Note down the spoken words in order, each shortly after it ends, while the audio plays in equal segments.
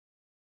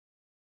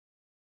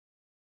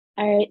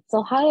All right,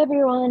 so hi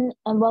everyone,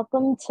 and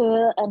welcome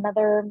to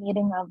another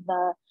meeting of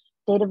the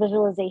Data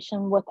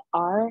Visualization with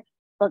R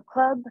Book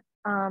Club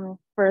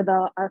for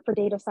the R for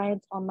Data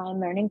Science online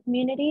learning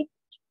community.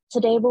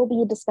 Today we'll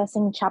be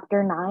discussing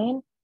Chapter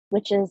 9,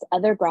 which is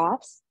Other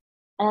Graphs.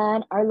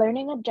 And our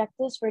learning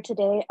objectives for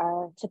today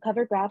are to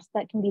cover graphs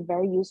that can be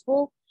very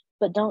useful,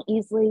 but don't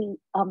easily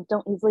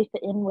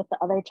fit in with the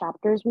other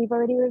chapters we've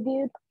already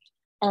reviewed.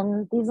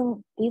 And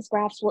these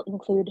graphs will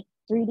include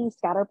 3D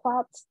scatter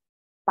plots,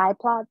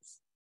 biplots,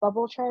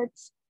 bubble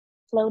charts,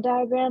 flow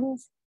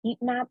diagrams, heat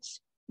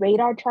maps,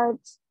 radar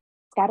charts,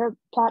 scatter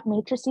plot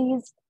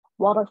matrices,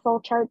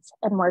 waterfall charts,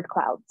 and word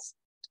clouds.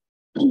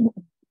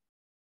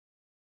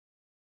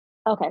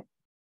 Okay,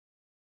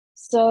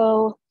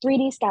 so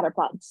 3D scatter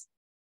plots.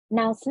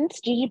 Now, since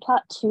the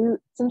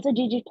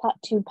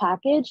ggplot2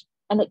 package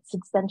and its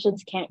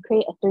extensions can't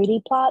create a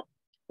 3D plot,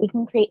 we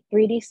can create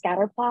 3D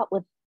scatter plot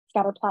with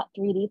scatterplot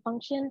 3D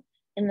function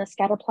in the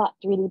scatterplot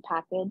 3D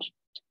package.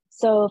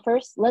 So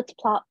first, let's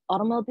plot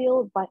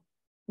automobile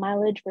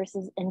mileage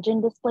versus engine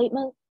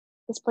displacement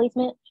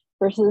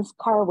versus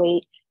car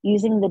weight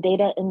using the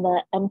data in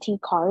the MT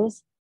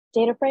cars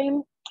data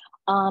frame.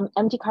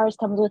 MT cars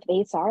comes with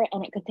VisR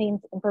and it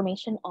contains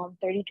information on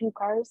 32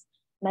 cars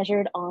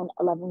measured on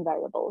 11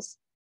 variables.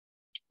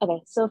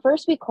 Okay, so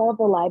first we call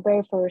the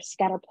library for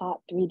scatterplot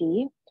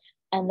 3D,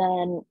 and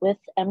then with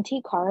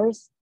MT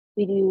cars,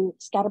 we do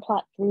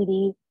scatterplot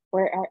 3D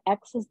where our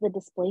X is the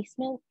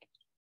displacement,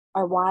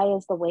 our Y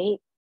is the weight,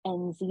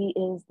 and Z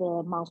is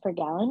the miles per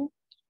gallon.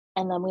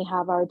 And then we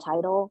have our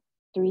title,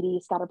 3D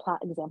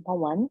scatterplot example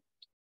 1.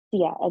 So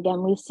yeah,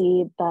 again, we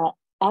see that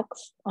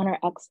X on our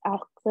X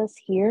axis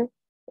here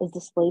is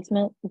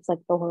displacement. It's like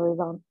the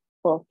horizontal,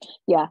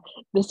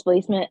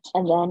 displacement.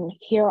 And then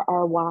here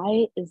our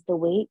Y is the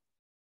weight.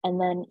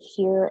 And then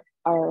here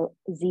our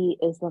Z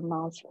is the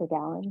miles per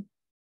gallon.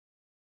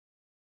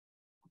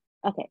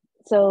 Okay,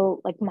 so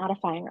like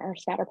modifying our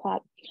scatter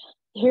plot.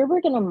 Here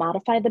we're going to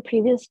modify the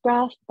previous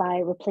graph by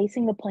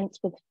replacing the points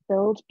with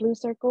filled blue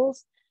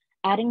circles,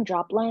 adding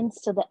drop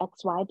lines to the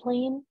XY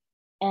plane,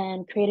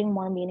 and creating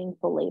more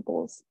meaningful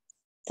labels.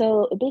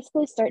 So it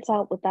basically starts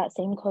out with that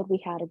same code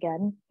we had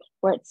again,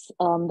 where it's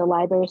the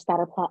library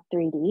scatterplot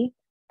 3D.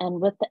 And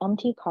with the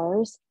MT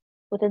cars,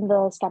 within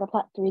the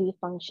scatterplot 3D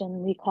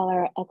function, we call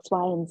our X,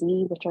 Y, and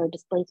Z, which are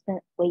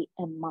displacement, weight,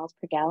 and miles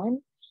per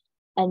gallon.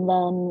 And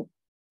then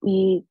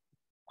we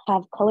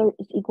have color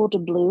is equal to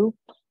blue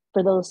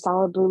for those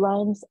solid blue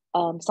lines,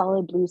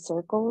 solid blue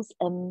circles,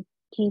 and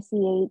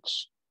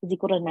PCH is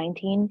equal to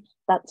 19.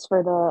 That's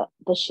for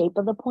the shape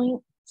of the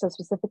point. So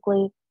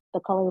specifically the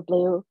color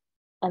blue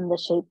and the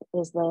shape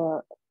is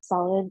the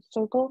solid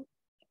circle.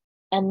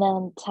 And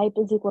then type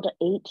is equal to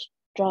H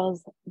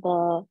draws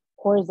the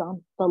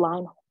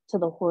line to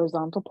the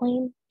horizontal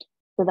plane.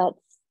 So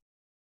that's,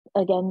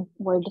 again,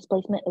 where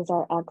displacement is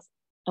our X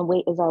and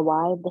weight is our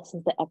Y. This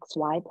is the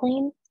XY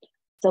plane.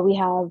 So we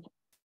have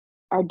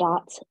our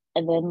dots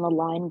and then the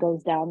line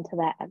goes down to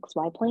that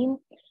XY plane.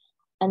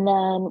 And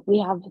then we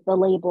have the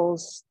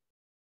labels.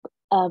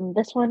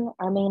 This one,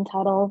 our main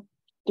title,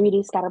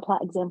 3D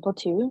scatterplot example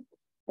 2.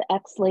 The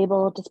X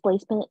label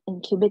displacement in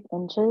cubic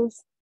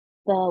inches.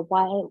 The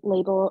Y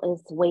label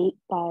is weight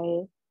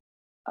by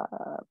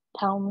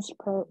pounds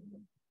per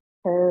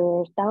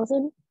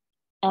thousand.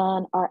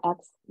 And our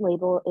X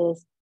label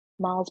is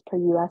miles per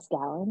US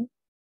gallon.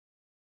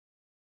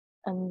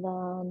 And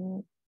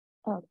then,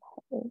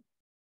 okay.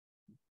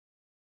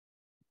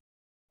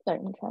 Sorry,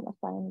 I'm trying to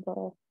find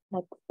the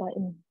next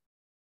button.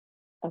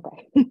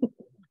 Okay.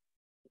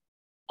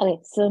 Okay,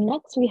 so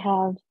next we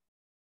have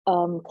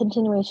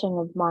continuation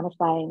of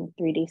modifying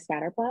 3D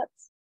scatter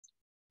plots.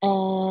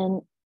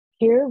 And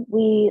here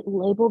we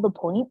label the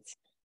points,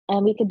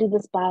 and we could do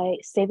this by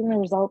saving the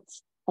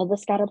results of the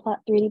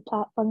scatterplot 3D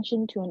plot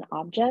function to an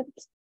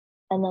object,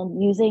 and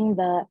then using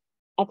the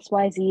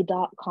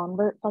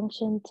xyz.convert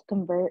function to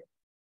convert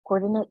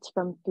coordinates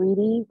from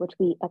 3D, which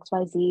be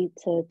xyz,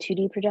 to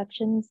 2D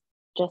projections,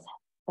 just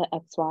the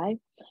xy,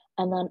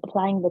 and then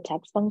applying the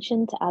text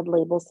function to add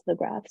labels to the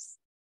graphs.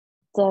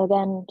 So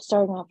again,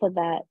 starting off with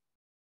that,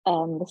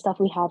 the stuff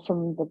we had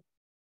from the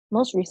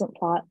most recent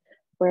plot,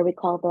 where we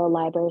call the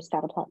library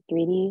scatterplot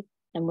 3D,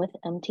 and with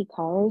MT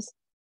cars,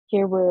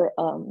 here we're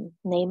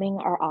naming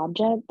our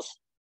object,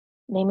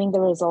 naming the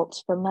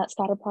results from that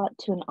scatterplot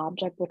to an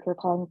object, which we're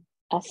calling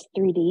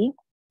S3D.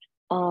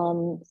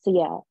 So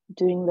yeah,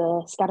 doing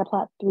the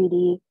scatterplot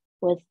 3D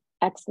with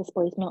X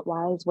displacement,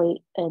 Y is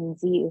weight, and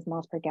Z is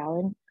miles per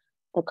gallon.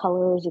 The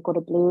color is equal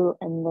to blue,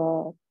 and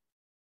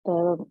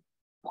the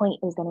point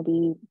is going to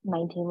be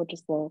 19, which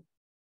is the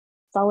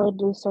solid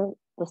blue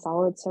the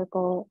solid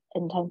circle,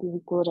 and times is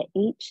equal to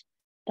H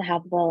to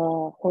have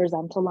the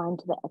horizontal line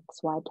to the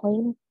XY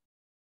plane.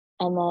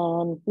 And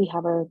then we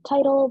have our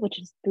title,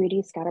 which is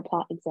 3D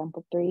scatterplot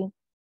example 3,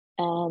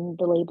 and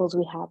the labels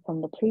we have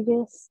from the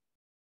previous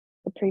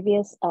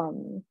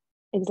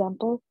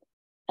example.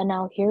 And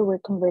now here we're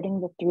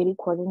converting the 3D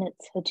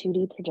coordinates to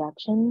 2D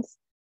projections,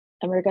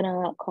 and we're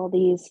gonna call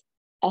these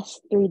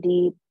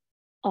S3D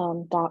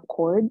dot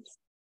chords.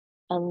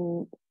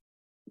 And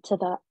to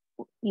that,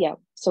 yeah,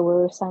 so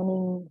we're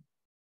assigning,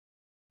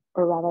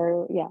 or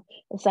rather, yeah,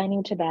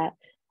 assigning to that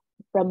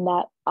from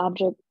that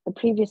object, the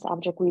previous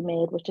object we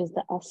made, which is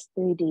the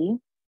S3D.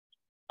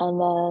 And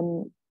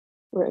then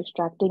we're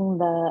extracting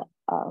the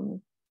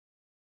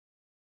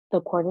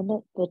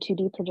coordinate, the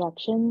 2D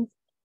projections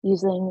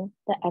using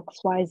the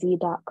XYZ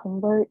dot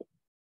convert.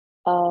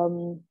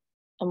 And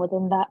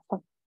within that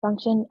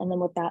function, and then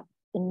with that,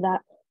 in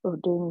that, we're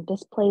doing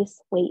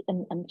displace, weight,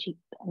 and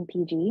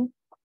MPG.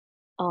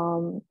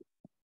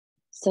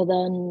 So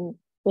then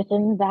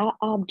within that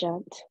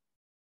object,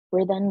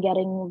 we're then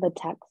getting the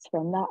text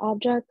from that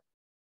object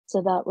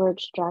so that we're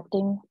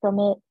extracting from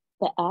it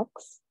the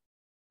X,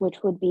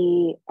 which would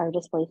be our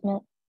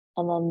displacement,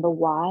 and then the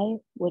Y,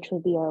 which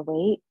would be our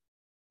weight.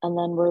 And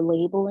then we're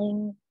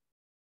labeling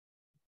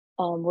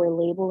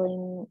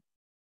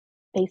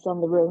based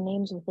on the row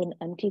names within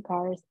empty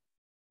cars.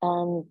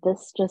 And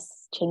this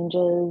just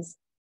changes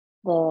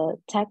the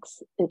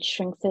text, it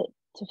shrinks it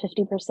to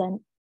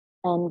 50%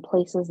 and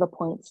places the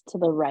points to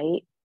the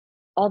right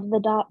of the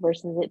dot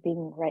versus it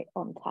being right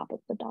on top of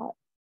the dot.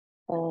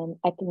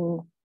 I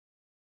can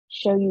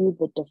show you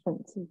the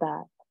difference of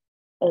that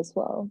as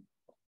well.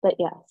 But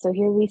yeah, so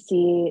here we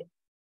see,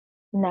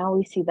 now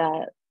we see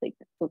that, like,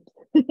 oops.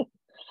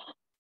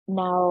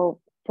 Now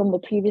from the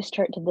previous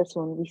chart to this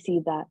one, we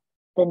see that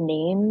the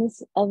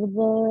names of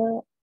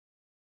the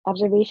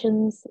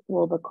observations,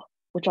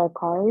 which are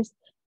cars,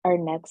 are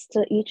next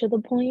to each of the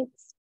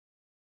points.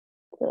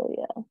 So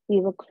yeah, we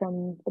look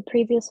from the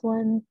previous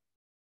one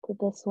to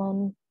this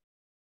one.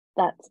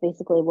 That's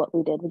basically what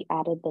we did. We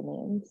added the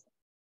names.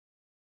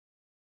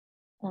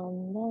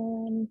 And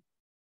then,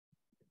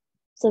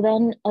 so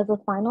then as a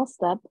final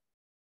step,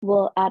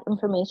 we'll add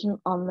information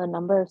on the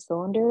number of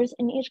cylinders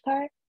in each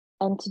car.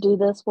 And to do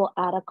this, we'll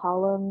add a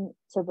column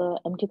to the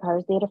empty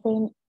cars data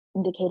frame,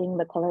 indicating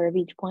the color of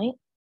each point.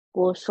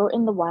 We'll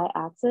shorten the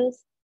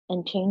y-axis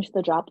and change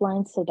the drop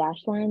lines to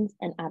dashed lines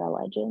and add a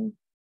legend.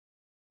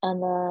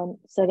 And then,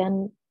 so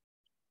again,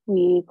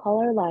 we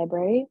call our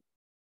library.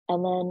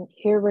 And then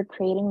here we're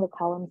creating the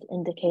columns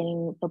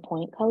indicating the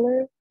point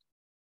color.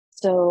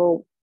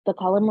 So the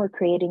column we're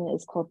creating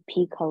is called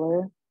P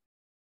color.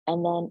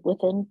 And then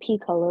within P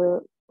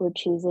color, we're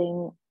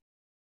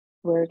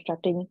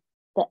extracting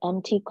the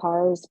empty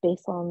cars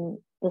based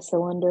on the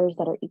cylinders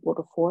that are equal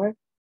to 4.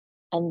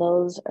 And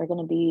those are going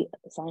to be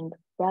assigned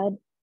red.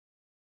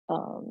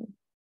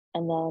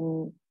 And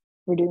then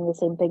we're doing the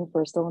same thing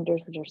for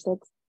cylinders, which are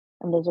 6,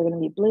 and those are going to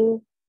be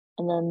blue.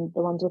 And then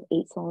the ones with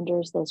 8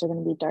 cylinders, those are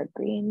going to be dark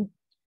green.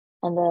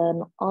 And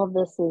then all of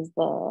this is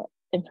the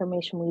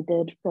information we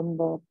did from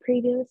the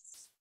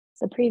previous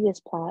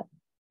plot,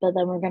 but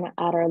then we're going to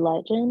add our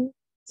legend.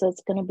 So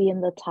it's going to be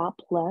in the top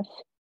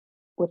left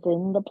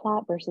within the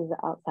plot versus the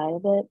outside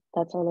of it.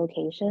 That's our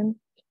location.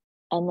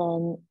 And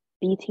then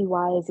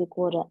BTY is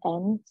equal to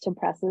N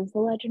suppresses the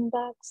legend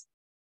box.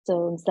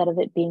 So instead of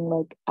it being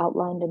like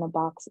outlined in a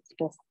box, it's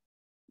just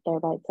there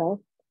by itself.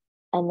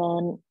 And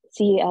then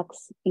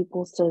CX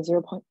equals to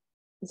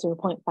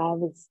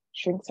 0.5 is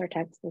shrinks our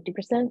text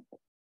 50%.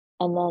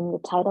 And then the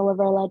title of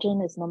our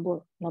legend is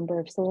number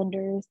of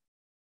cylinders.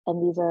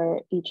 And these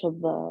are each of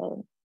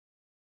the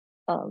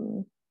I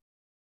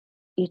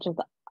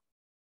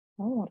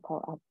don't want to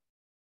call it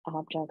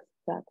objects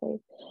exactly,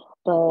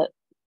 but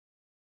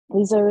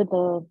these are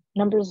the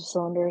numbers of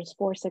cylinders,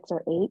 4, 6,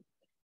 or 8.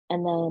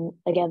 And then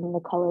again, the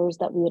colors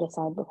that we had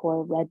assigned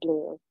before, red,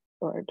 blue,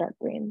 or dark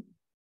green.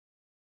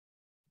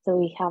 So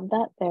we have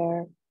that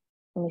there.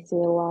 And we see a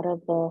lot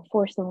of the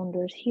 4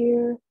 cylinders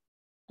here,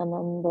 and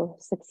then the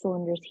 6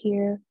 cylinders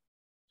here,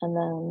 and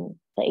then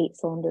the 8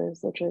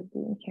 cylinders, which are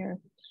green here.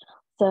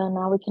 So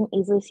now we can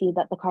easily see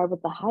that the car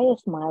with the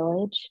highest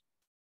mileage,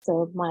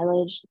 so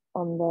mileage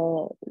on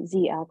the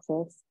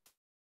z-axis,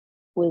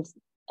 was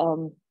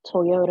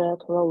Toyota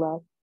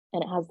Corolla,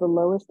 and it has the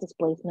lowest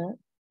displacement,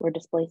 where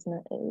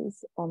displacement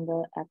is on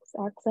the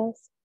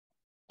x-axis.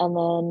 And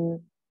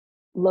then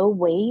low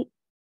weight,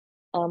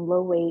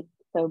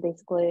 so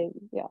basically,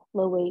 yeah,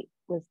 low weight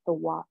was the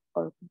y,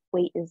 or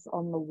weight is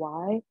on the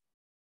y.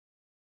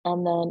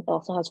 And then it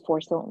also has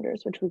 4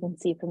 cylinders, which we can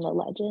see from the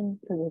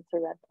legend because it's a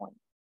red point.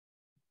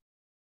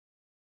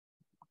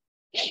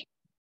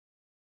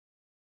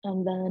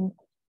 And then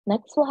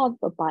next we'll have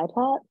a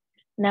biplot.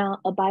 Now,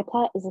 a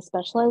biplot is a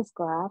specialized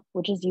graph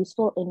which is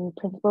useful in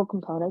principal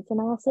components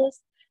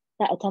analysis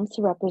that attempts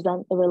to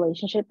represent the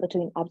relationship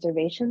between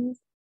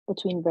observations,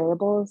 between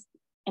variables,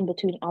 and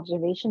between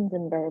observations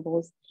and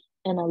variables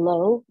in a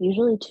low,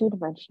 usually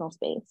 2-dimensional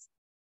space.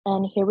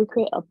 And here we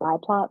create a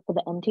biplot for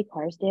the empty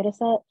cars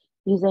dataset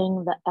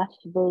using the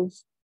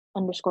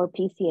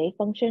fviz_pca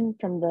function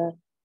from the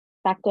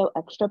Facto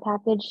extra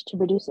package to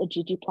produce a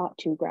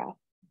ggplot2 graph.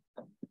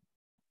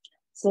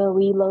 So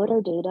we load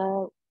our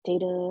data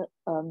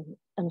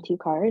empty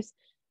cars,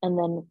 and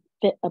then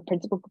fit a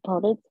principal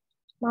components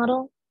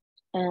model,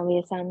 and we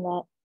assign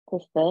that to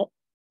fit,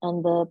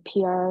 and the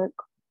PR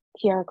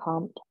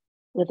comp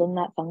within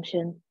that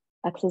function,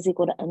 x is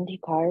equal to empty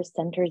cars,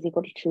 center is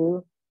equal to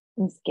true,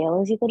 and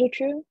scale is equal to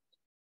true.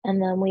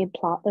 And then we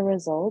plot the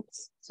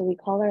results. So we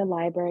call our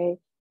library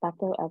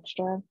Facto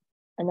Extra.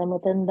 And then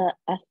within the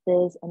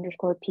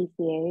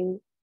fviz_PCA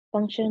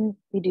function,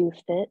 we do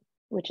fit,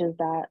 which is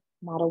that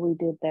model we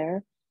did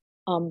there.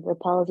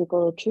 Repel is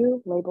equal to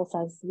true, label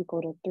size is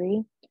equal to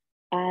 3.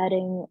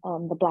 Adding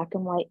the black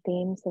and white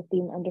theme, so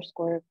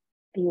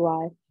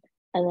theme_by.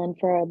 And then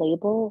for our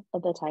label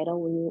of the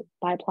title, we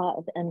biplot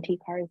of MT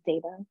cars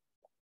data.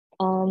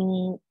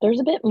 There's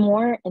a bit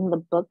more in the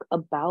book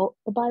about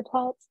the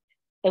biplots.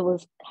 It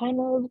was kind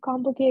of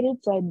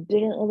complicated, so I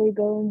didn't really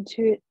go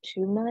into it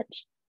too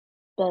much.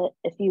 But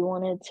if you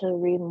wanted to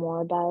read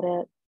more about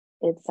it,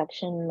 it's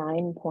section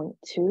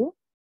 9.2.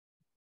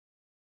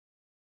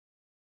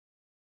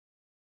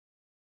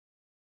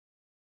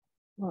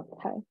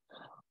 Okay.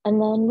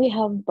 And then we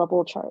have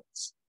bubble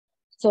charts.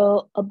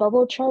 So a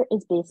bubble chart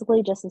is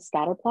basically just a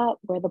scatter plot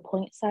where the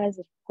point size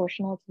is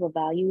proportional to the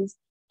values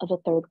of a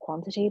third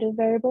quantitative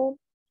variable.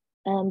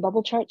 And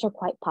bubble charts are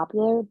quite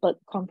popular, but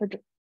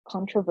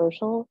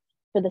controversial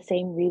for the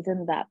same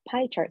reason that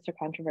pie charts are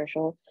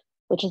controversial,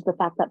 which is the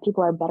fact that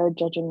people are better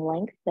judging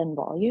length than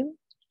volume.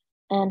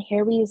 And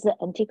here we use the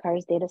MT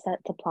cars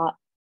dataset to plot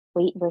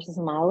weight versus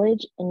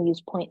mileage and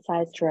use point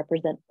size to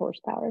represent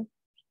horsepower.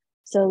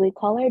 So we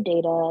call our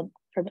data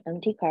from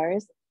MT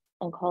cars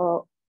and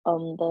call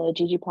the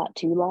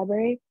ggplot2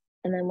 library.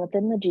 And then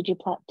within the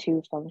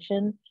ggplot2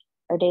 function,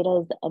 our data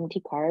is the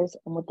MT cars,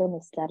 and within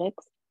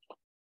aesthetics,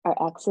 our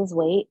X is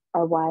weight,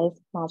 our Y is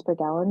miles per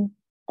gallon,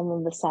 and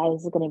then the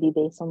size is going to be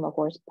based on the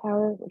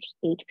horsepower, which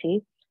is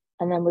HP.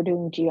 And then we're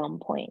doing G on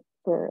point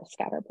for a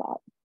scatter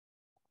plot.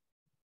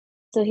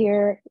 So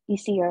here you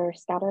see our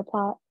scatter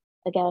plot.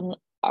 Again,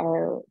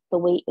 the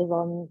weight is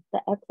on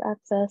the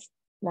x-axis,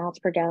 miles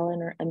per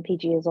gallon or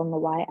MPG is on the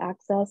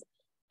y-axis,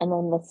 and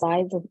then the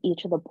size of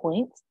each of the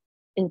points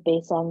is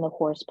based on the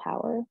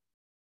horsepower.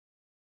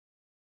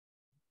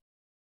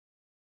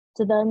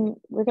 So then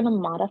we're going to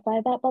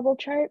modify that bubble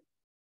chart.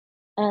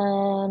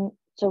 And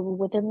so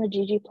within the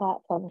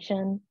ggplot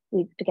function,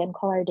 we again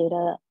call our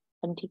data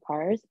MT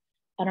cars,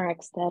 and our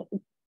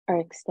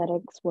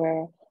aesthetics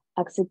where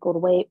X is equal to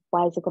weight,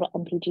 Y is equal to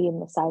MPG,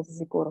 and the size is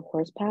equal to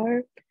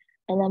horsepower.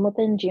 And then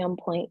within G on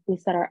point, we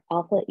set our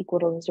alpha equal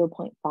to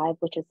 0.5,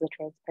 which is the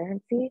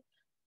transparency.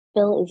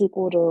 Fill is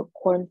equal to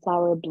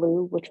cornflower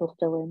blue, which will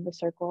fill in the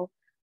circle,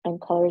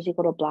 and color is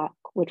equal to black,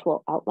 which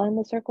will outline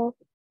the circle.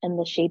 And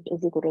the shape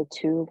is equal to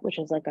 2, which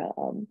is like a,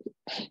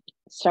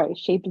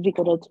 shape is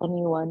equal to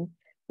 21,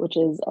 which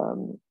is,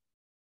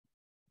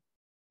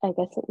 I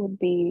guess it would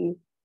be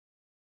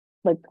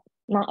like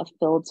not a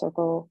filled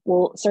circle,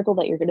 well, circle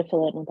that you're going to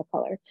fill in with a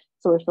color.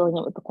 So we're filling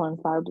it with the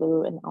cornflower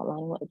blue and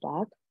outlining it with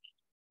black.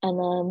 And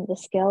then the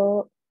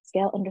scale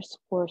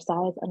underscore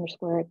size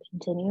underscore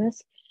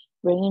continuous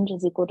range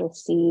is equal to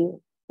C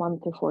 1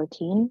 through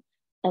 14.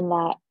 And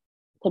that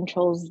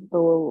controls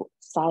the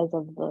size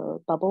of the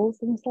bubbles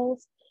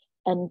themselves.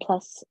 And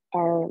plus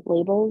our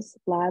labels,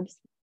 labs,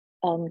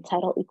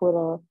 title equal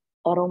to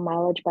auto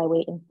mileage by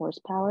weight and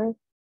horsepower.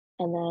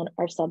 And then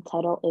our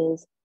subtitle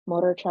is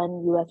Motor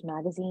Trend US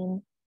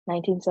Magazine,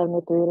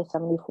 1973 to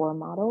 74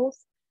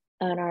 models.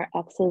 And our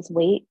X is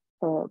weight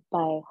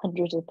by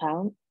hundreds of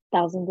pounds,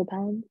 thousands of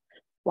pounds.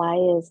 Y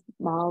is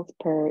miles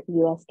per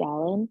US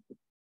gallon.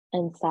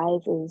 And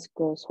size is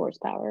gross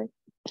horsepower.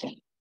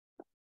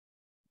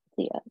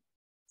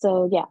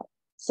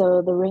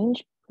 So the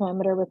range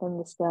parameter within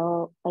the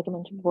scale, like I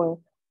mentioned before,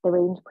 the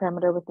range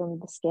parameter within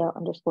the scale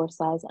underscore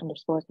size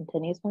underscore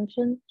continuous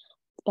function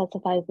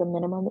specifies the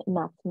minimum and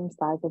maximum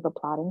size of the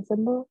plotting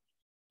symbol,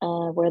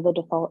 where the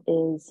default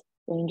is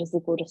range is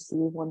equal to C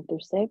 1 through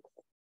 6.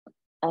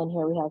 And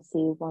here we have C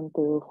 1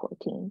 through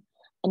 14.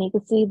 And you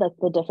can see that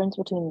the difference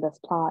between this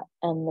plot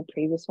and the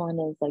previous one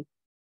is like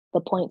the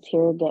points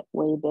here get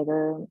way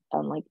bigger,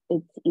 and like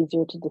it's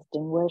easier to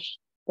distinguish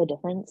the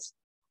difference.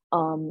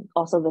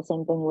 Also the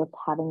same thing with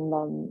having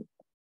them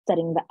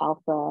setting the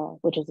alpha,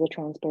 which is the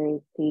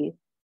transparency,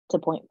 to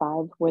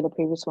 0.5, where the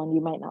previous one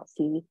you might not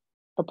see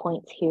the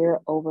points here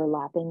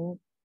overlapping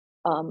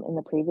in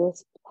the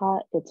previous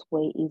plot. It's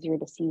way easier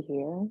to see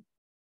here.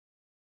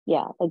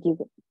 Yeah, like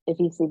if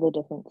you see the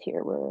difference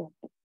here where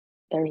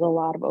there's a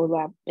lot of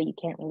overlap, but you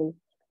can't really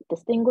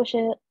distinguish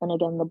it. And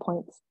again, the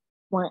points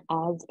weren't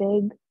as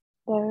big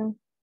there.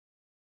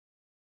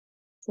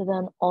 So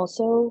then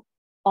also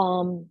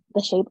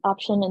the shape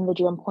option in the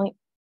GM point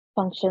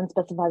function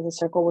specifies a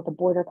circle with a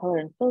border color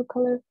and fill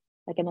color.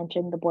 Like I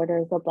mentioned, the border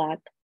is the black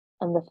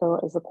and the fill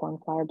is the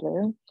cornflower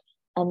blue.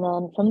 And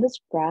then from this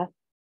graph,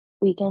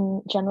 we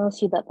can generally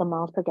see that the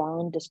miles per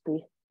gallon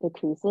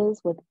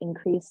decreases with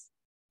increased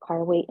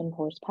car weight and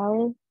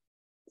horsepower.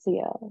 So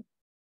yeah,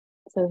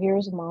 so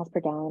here's miles per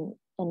gallon,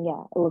 and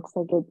yeah, it looks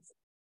like it's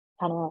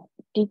kind of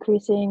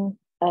decreasing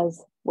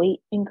as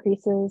weight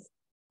increases,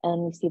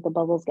 and you see the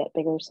bubbles get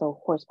bigger, so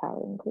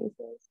horsepower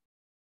increases.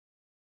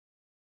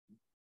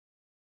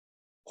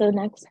 So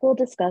next we'll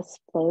discuss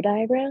flow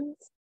diagrams.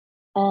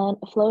 And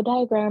a flow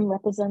diagram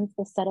represents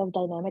the set of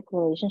dynamic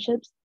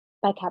relationships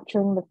by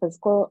capturing the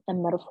physical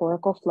and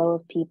metaphorical flow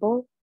of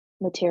people,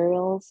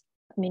 materials,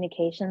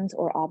 communications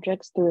or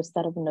objects through a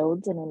set of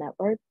nodes in a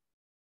network.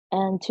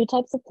 And two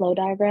types of flow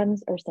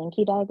diagrams are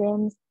Sankey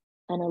diagrams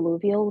and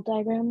alluvial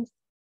diagrams.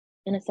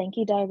 In a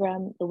Sankey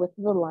diagram, the width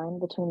of the line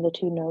between the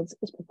two nodes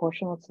is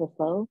proportional to the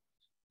flow,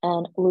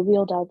 and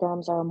alluvial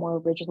diagrams are a more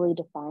rigidly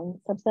defined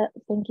subset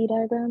of Sankey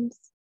diagrams.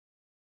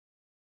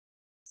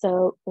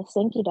 So the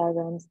Sankey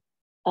diagrams,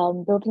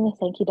 building the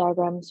Sankey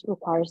diagrams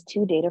requires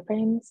two data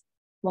frames,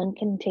 one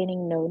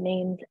containing node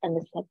names and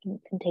the second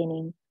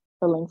containing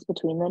the links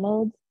between the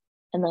nodes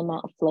and the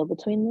amount of flow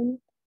between them.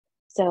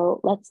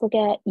 So let's look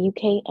at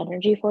UK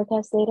energy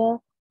forecast data,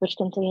 which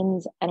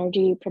contains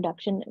energy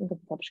production and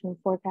consumption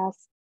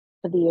forecasts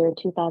for the year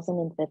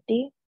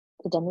 2050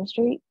 to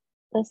demonstrate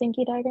the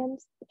Sankey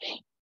diagrams.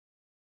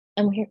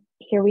 And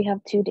here we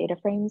have two data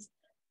frames,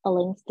 a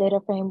links data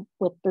frame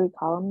with 3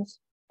 columns,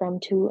 from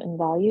to and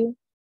value,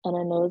 and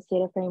a nodes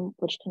data frame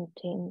which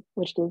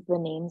gives the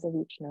names of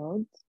each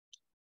node.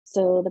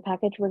 So the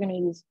package we're going to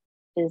use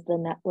is the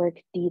network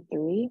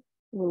D3.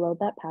 We load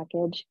that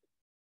package,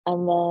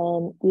 and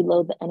then we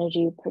load the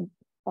energy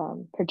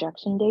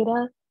projection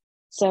data.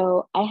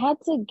 So I had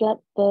to get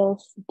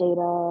this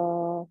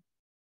data,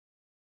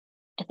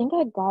 I think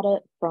I got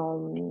it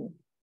from,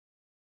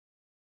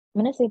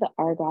 I'm going to say the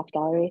R-Graph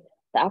gallery.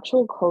 The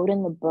actual code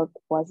in the book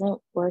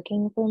wasn't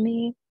working for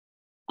me,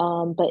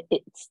 but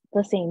it's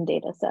the same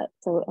data set,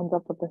 so it ends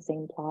up with the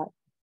same plot.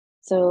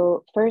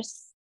 So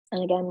first,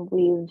 and again,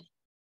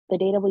 the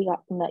data we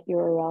got from that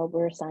URL,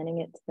 we're assigning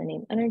it to the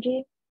name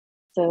energy.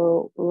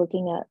 So we're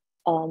looking at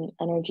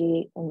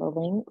energy in the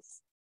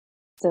links.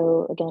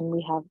 So again,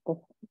 we have the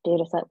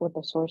data set with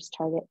the source,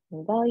 target,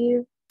 and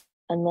value.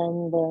 And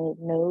then the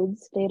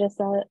nodes data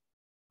set,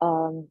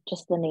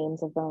 just the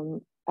names of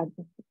them.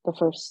 The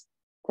first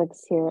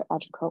 6 here,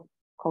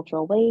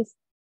 agricultural waste,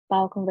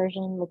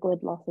 bioconversion, liquid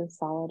losses,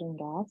 solid, and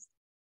gas.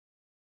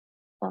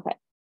 Okay,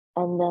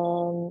 and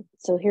then,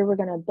 so here we're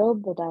gonna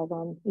build the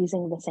diagram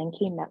using the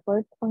Sankey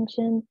network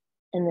function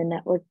in the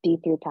network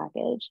D3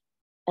 package.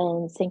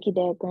 And Sankey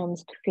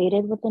diagrams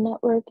created with the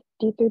network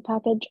D3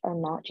 package are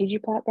not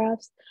ggplot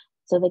graphs,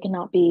 so they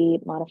cannot be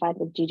modified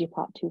with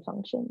ggplot2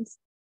 functions.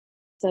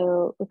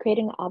 So we're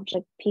creating an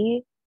object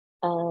P,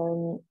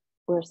 and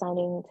we're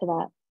assigning to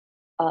that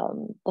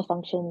the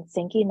function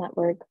Sankey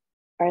network.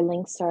 Our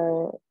links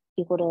are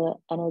equal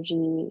to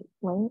energy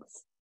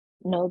links,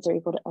 nodes are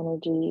equal to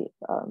energy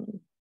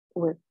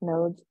work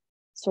nodes,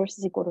 source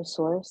is equal to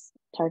source,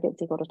 target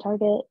is equal to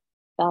target,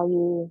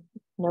 value,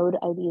 node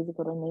ID is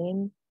equal to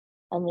name,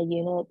 and the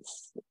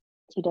units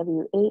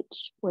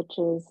TWH, which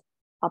is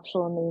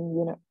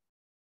optional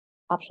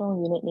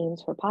unit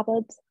names for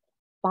pop-ups.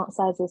 Font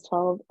size is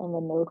 12 and the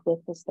node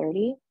width is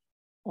 30.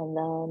 And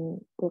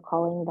then we're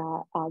calling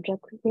that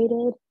object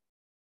created.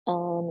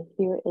 And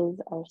here is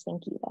our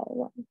Sankey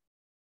diagram.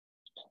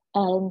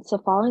 And so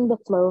following the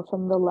flow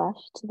from the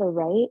left to the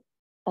right,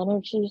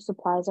 energy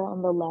supplies are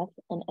on the left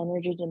and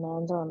energy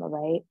demands are on the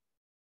right.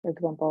 For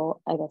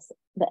example, I guess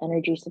the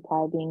energy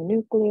supply being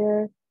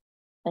nuclear,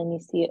 and you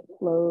see it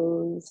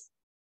flows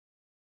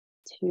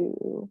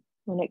to,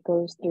 when it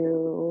goes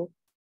through,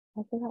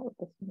 I forgot what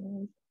this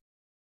one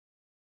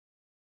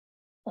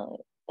is,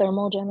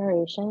 thermal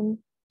generation,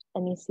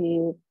 and you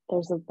see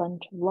there's a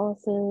bunch of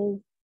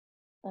losses,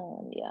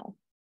 and yeah.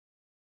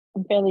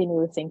 I'm fairly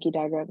new with Sankey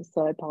diagrams,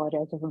 so I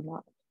apologize if I'm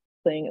not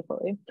saying it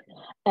fully.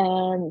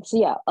 And so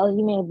yeah, as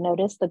you may have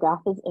noticed, the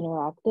graph is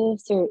interactive,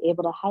 so you're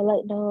able to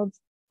highlight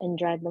nodes and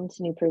drag them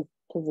to new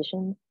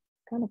positions.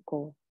 Kind of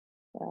cool,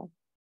 yeah.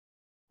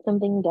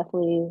 Something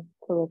definitely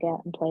to look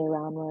at and play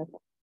around with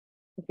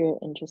if you're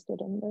interested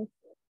in this.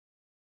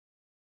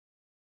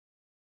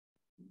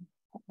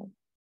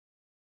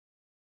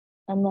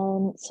 And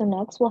then, so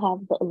next we'll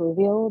have the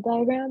alluvial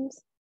diagrams.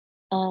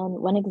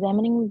 When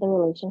examining the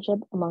relationship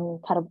among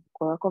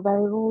categorical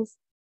variables,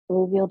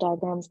 alluvial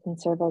diagrams can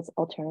serve as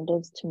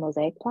alternatives to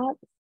mosaic plots.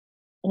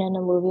 In an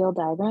alluvial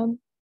diagram,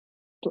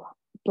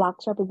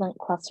 blocks represent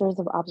clusters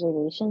of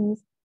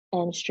observations,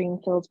 and stream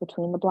fields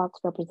between the blocks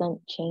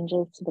represent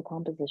changes to the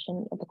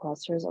composition of the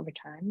clusters over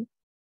time.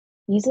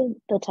 Using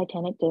the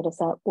Titanic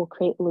dataset, we'll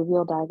create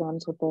alluvial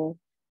diagrams with the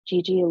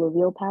GG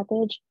alluvial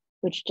package,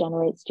 which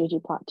generates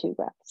ggplot2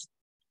 graphs.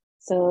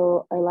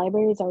 So our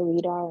libraries are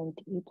readr and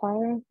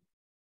dplyr.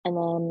 And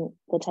then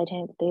the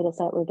Titanic data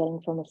set we're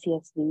getting from a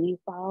CSV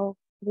file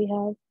we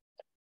have.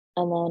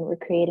 And then we're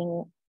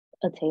creating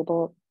a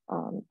table,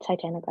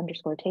 Titanic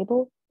underscore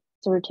table.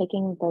 So we're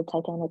taking the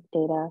Titanic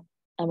data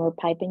and we're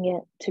piping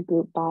it to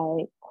group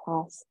by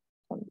class,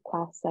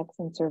 sex,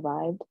 and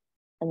survived,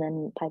 and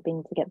then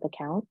piping to get the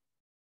count.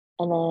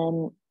 And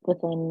then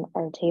within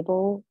our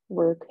table,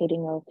 we're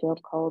creating a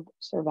field called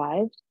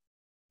survived,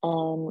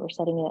 and we're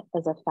setting it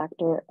as a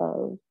factor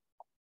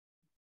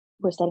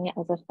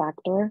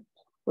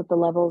with the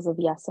levels of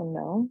yes and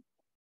no.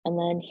 And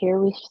then here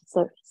we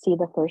see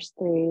the first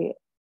three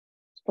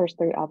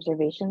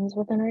observations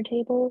within our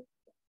table,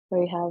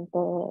 where we have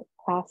the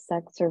class,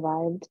 sex,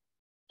 survived,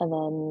 and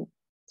then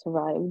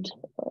survived,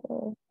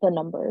 the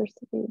numbers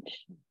of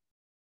each.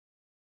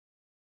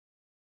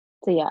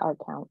 So yeah, our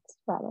counts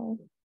rather.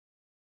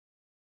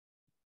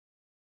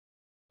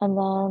 And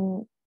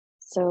then,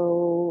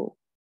 so,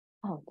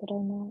 oh, did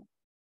I not?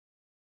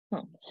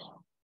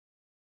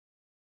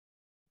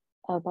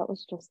 Oh, that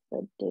was just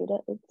the data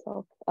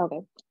itself.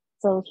 Okay,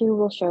 so here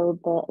we'll show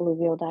the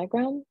alluvial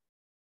diagram.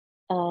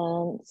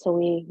 And so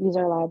we use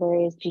our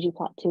libraries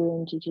ggplot2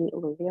 and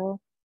ggalluvial.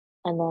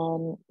 And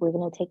then we're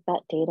going to take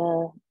that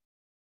data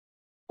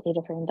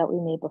frame that we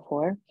made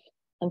before.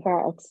 And for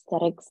our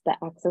aesthetics, the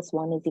axis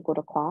 1 is equal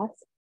to class,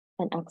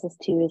 and axis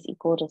 2 is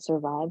equal to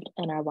survived,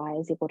 and our y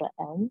is equal to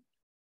m.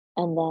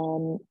 And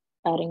then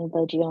adding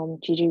the geom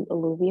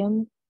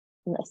ggalluvium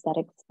and the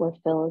aesthetics where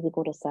fill is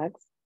equal to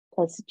sex,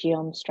 plus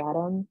geom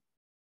stratum,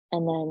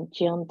 and then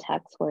geom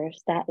text where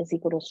stat is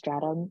equal to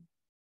stratum,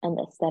 and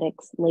the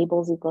aesthetics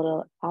labels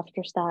equal to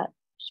after stat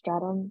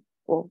stratum,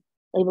 well,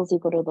 labels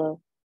equal to the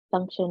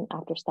function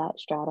after stat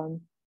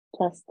stratum,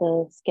 plus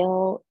the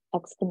scale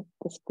x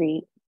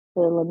discrete,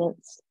 the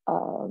limits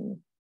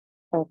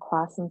are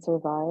class and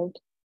survived.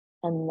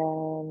 And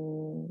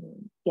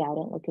then, yeah, I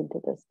didn't look into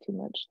this too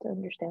much to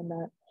understand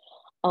that.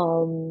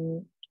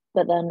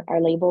 But then our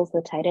labels,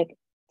 the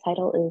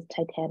title is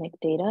Titanic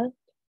data.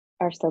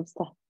 Our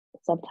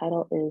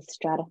subtitle is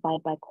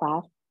stratified by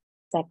class,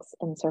 sex,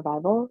 and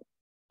survival.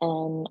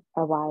 And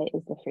our Y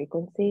is the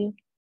frequency.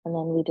 And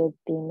then we did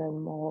the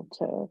minimal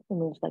to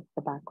remove like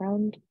the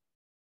background.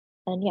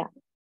 And yeah,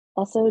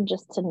 also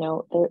just to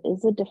note, there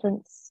is a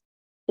difference.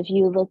 If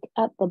you look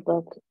at the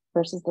book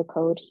versus the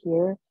code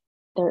here,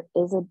 there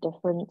is a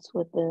difference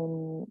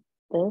within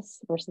this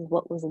versus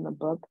what was in the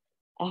book.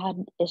 I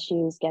had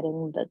issues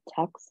getting the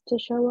text to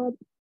show up.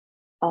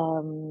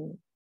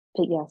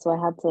 But yeah, so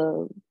I had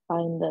to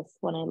find this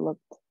when I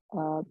looked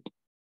up,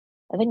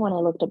 I think when I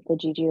looked up the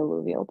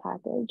ggalluvial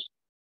package.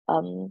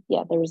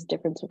 Yeah, there was a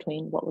difference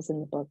between what was in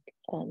the book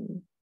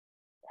and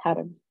how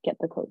to get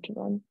the code to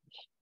run.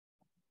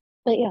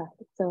 But yeah,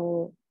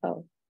 so,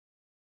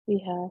 we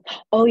have,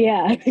 oh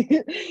yeah,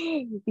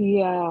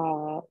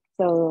 yeah.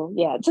 So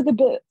yeah, it took a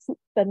bit,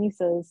 Benny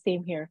says,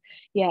 same here.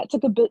 Yeah, it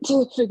took a bit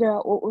to figure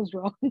out what was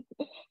wrong.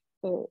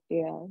 But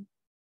yeah,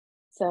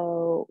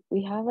 so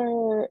we have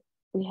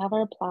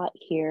our plot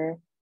here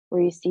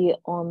where you see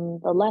on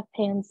the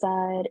left-hand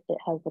side, it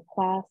has the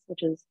class,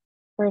 which is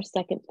first,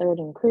 second, third,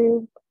 and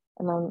crew.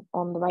 And then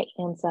on the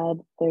right-hand side,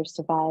 there's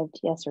survived,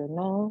 yes or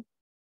no.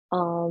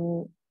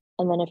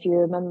 And then if you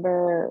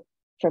remember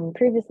from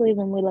previously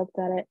when we looked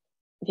at it,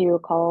 if you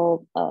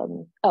recall,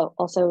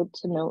 also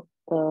to note,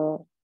 the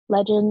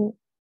legend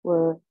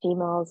were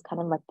females kind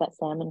of like that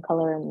salmon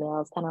color and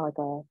males kind of like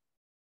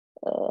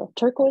a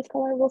turquoise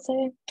color, we'll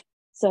say.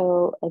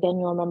 So again,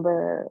 you'll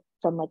remember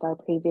from like our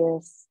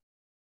previous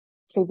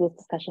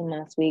discussion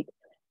last week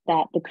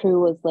that the crew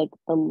was like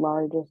the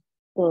largest,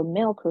 the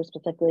male crew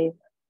specifically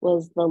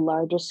was the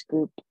largest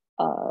group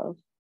of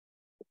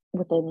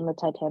within the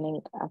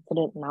Titanic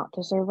accident not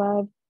to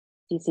survive.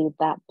 You see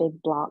that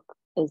big block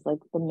is like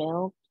the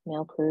male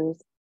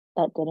crews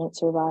that didn't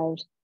survive.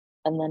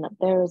 And then up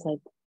there is like,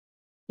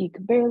 you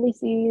could barely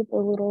see the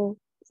little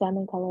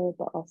salmon color,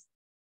 but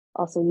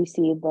also you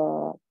see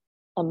the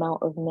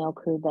amount of male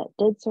crew that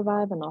did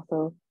survive and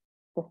also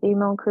the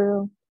female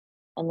crew.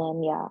 And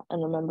then, yeah,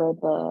 and remember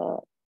the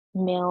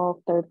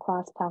male third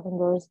class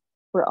passengers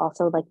were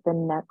also like the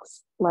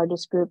next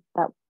largest group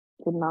that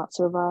did not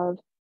survive.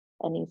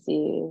 And you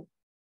see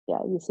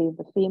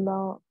the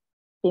female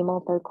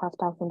third class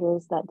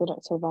passengers that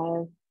didn't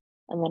survive.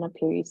 And then up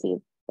here you see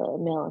the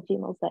male and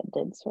females that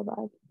did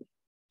survive.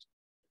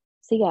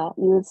 So yeah,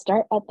 you would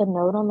start at the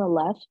node on the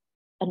left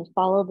and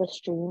follow the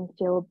stream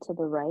field to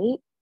the right.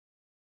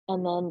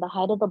 And then the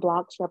height of the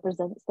blocks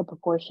represents the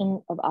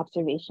proportion of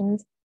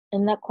observations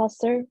in that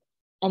cluster.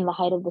 And the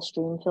height of the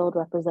stream field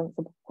represents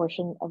the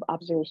proportion of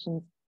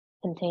observations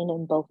contained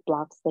in both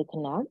blocks they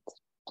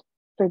connect.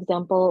 For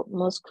example,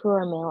 most crew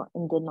are male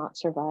and did not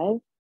survive,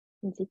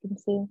 as you can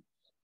see.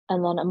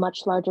 And then a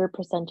much larger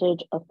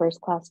percentage of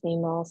first class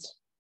females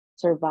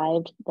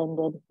survived than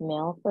did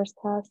male first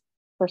class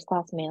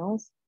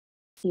males.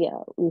 Yeah,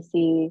 we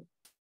see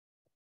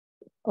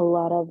a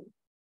lot of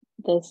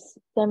this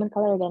salmon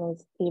color again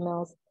is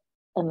females.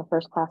 In the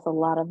first class, a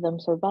lot of them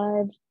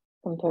survived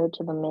compared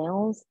to the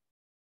males.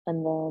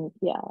 And then,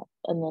 yeah,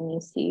 and then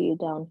you see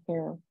down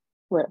here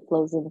where it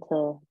flows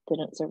into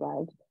didn't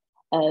survive.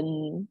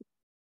 And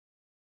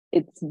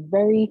it's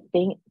very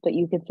faint, but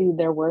you can see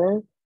there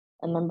were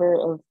a number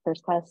of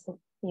first class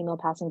female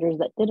passengers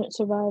that didn't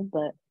survive,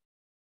 but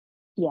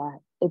yeah,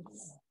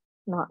 it's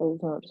not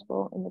as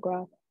noticeable in the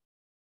graph.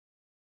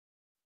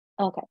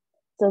 Okay,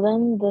 so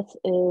then this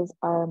is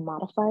our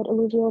modified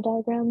alluvial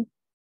diagram.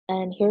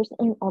 And here's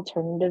an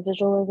alternative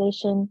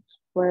visualization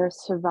where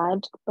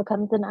survived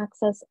becomes an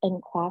axis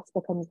and class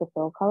becomes the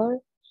fill color.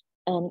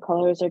 And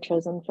colors are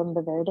chosen from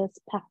the Veritas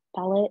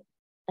palette.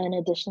 And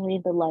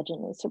additionally, the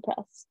legend is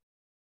suppressed.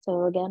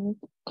 So again,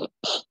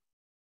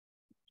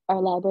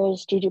 our library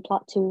is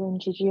ggplot2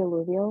 and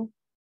ggalluvial.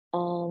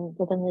 And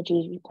within the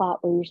ggplot,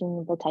 we're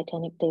using the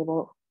Titanic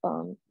table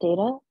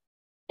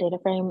data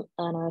frame,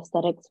 and our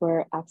aesthetics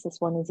where axis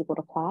 1 is equal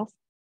to class,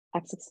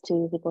 axis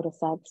 2 is equal to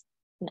sex,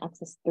 and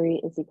access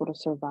 3 is equal to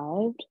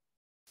survived.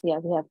 Yeah,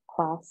 we have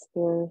class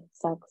here,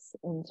 sex,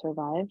 and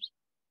survived.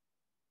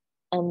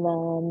 And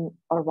then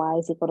our y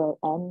is equal to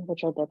n,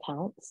 which are their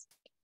counts.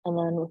 And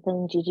then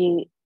within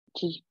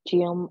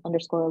geom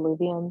underscore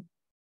alluvium,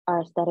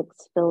 our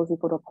aesthetics fill is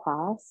equal to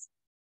class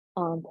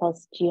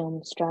plus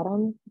geom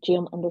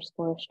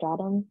underscore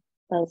stratum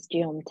plus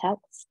geom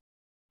text,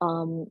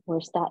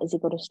 where stat is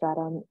equal to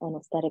stratum and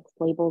aesthetics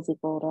labels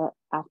equal to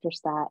after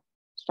stat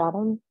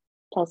stratum,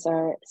 plus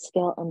our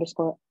scale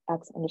underscore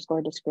x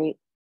underscore discrete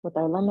with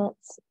our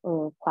limits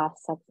or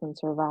class, sex, and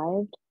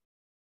survived.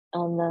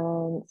 And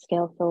then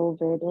scale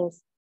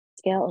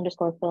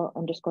underscore fill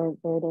underscore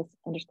verdus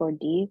underscore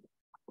d,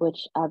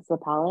 which adds the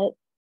palette.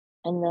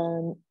 And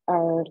then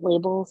our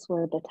labels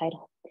where the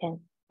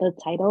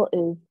title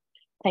is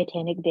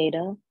Titanic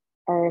Data.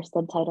 Our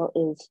subtitle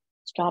is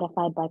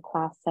stratified by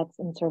class, sex,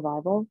 and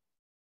survival.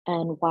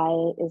 And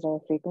y is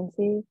our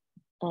frequency.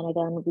 And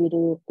again, we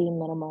do theme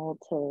minimal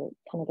to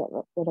kind of get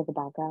rid of the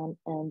background,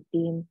 and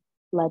theme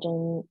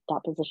legend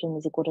dot position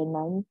is equal to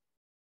none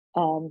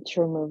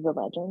to remove the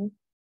legend.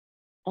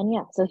 And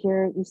yeah, so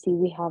here you see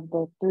we have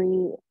the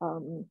three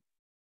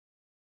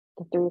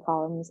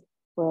columns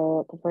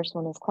where the first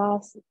one is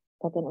class,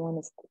 second one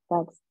is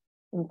sex,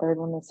 and third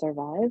one is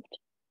survived.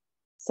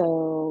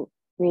 So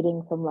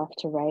reading from left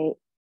to right,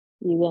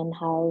 you then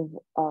have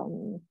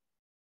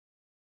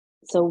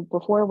so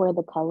before where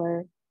the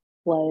color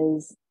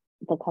was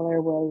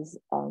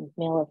male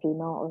or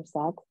female or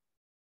sex,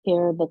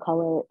 here the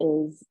color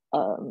is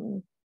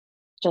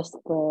just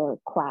the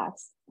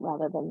class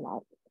rather than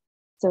that.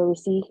 So we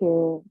see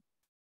here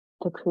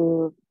the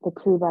crew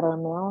that are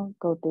male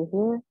go through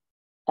here,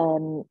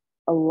 and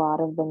a lot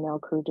of the male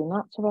crew do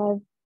not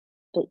survive,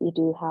 but you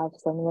do have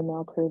some of the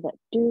male crew that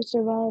do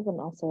survive, and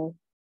also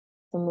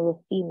some of the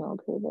female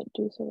crew that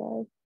do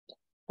survive.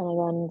 And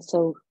again,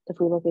 so if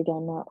we look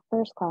again at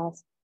first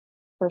class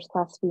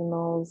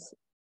females,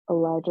 a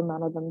large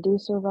amount of them do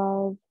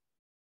survive,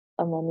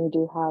 and then you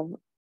do have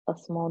a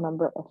small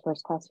number of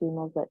first class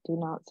females that do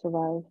not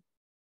survive,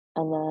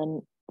 and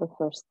then the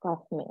first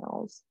class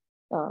males,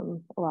 a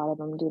lot of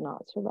them do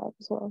not survive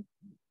as well.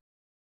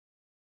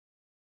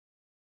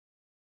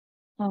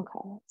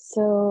 Okay,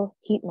 so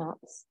heat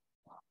maps.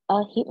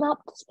 A heat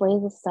map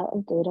displays a set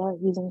of data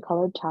using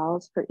colored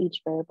tiles for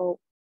each variable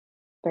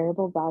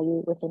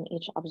value within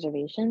each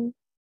observation.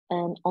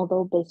 And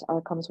although base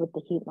R comes with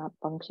the heat map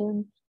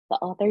function, the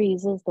author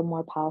uses the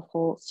more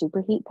powerful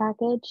superheat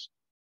package.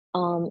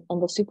 And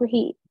the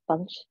superheat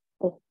function,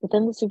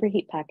 within the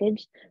superheat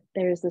package,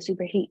 there's the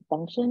superheat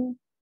function,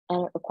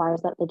 and it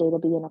requires that the data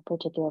be in a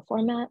particular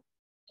format,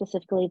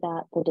 specifically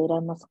that the data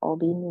must all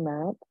be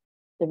numeric.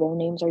 The row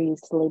names are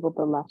used to label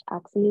the left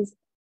axes,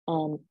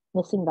 and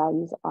missing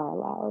values are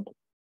allowed.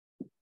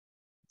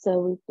 So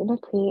we're going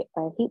to create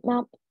our heat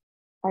map.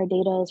 Our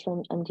data is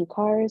from empty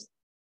cars.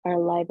 Our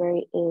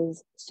library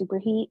is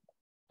superheat.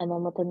 And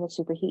then within the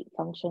superheat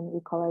function,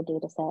 we call our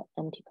data set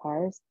empty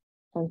cars,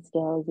 and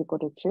scale is equal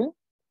to true.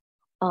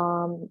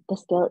 The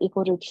scale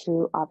equal to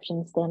true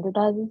option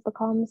standardizes the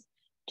columns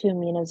to a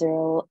mean of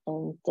 0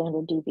 and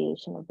standard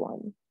deviation of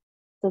 1.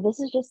 So this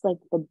is just like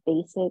the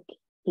basic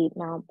heat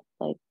map.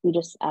 Like we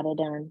just added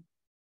in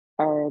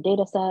our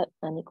data set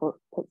and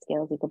put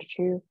scale is equal to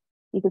true.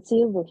 You could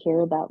see over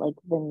here that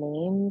like the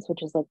names,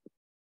 which is like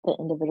the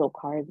individual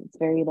cards, it's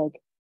very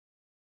like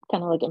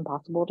kind of like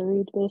impossible to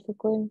read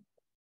basically.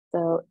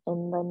 So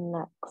in the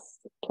next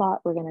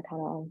plot, we're going to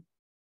kind of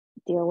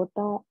deal with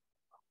that.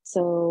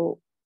 So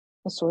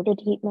a sorted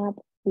heat map,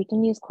 we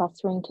can use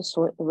clustering to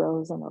sort the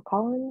rows and or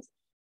columns.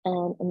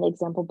 And in the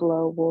example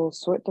below, we'll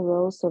sort the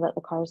rows so that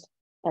the cars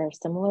that are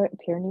similar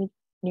appear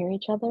near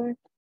each other,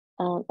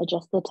 and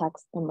adjust the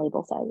text and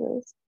label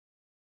sizes.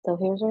 So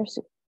here's our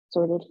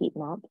sorted heat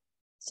map.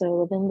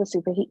 So within the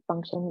superheat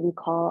function, we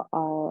call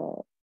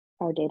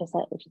our data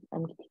set, which is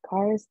empty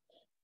cars.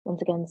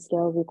 Once again,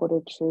 scale is equal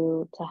to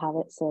true to have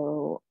it.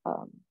 So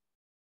I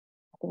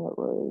think it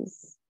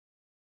was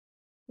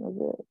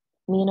it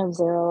mean of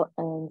 0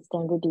 and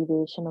standard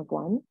deviation of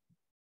 1.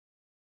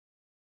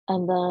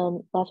 And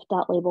then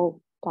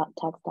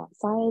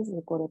left.label.text.size is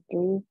equal to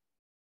 3.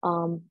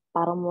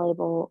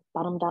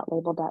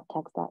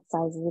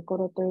 Bottom.label.text.size is equal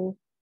to 3.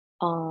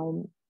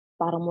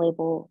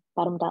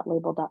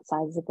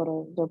 Bottom.label.size is equal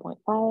to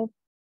 0.5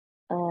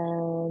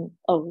 and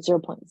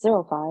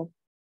 0.05,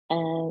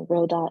 and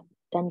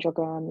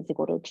row.dendrogram is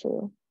equal to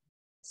true.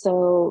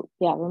 So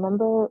yeah,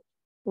 remember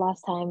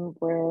last time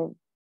where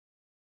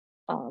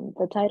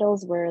the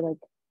titles were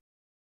like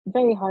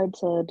very hard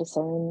to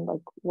discern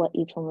like what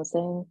each one was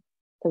saying,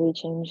 so we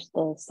changed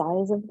the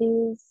size of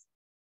these.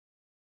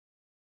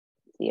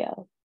 Yeah,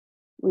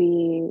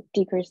 we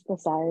decreased the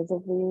size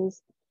of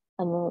these,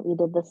 and then we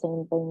did the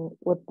same thing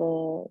with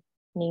the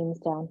names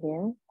down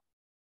here.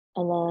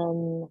 And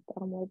then,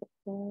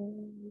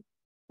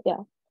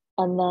 yeah,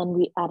 and then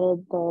we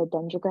added the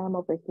dendrogram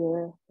over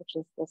here, which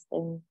is this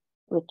thing,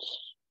 which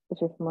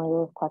if you're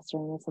familiar with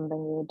clustering is something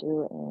you would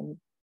do in,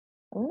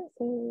 I want to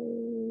say,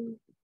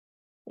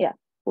 yeah,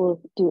 we'll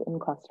do in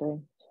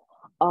clustering.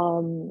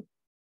 Okay.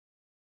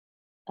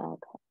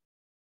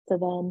 So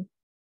then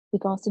we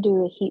can also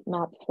do a heat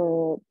map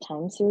for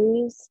time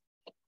series.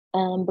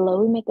 And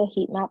below we make a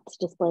heat map to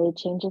display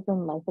changes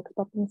in life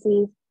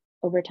expectancies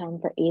over time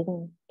for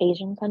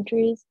Asian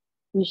countries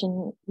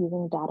using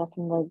data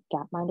from the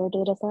Gapminder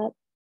dataset.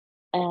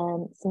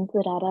 And since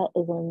the data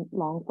is in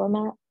long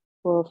format,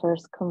 we'll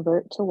first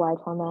convert to wide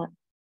format,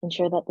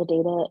 ensure that the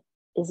data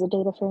is a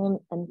data frame,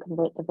 and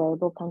convert the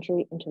variable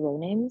country into row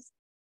names.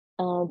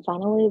 And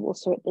finally, we'll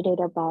sort the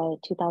data by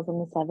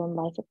 2007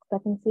 life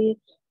expectancy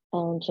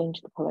and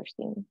change the color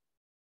scheme.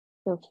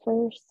 So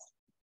first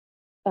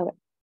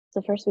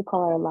we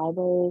call our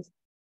libraries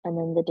and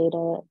then the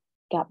data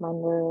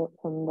Gapminder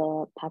from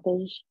the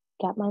package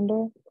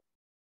Gapminder.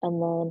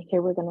 And then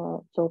here we're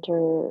gonna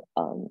filter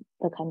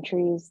the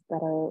countries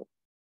that are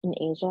in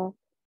Asia.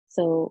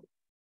 So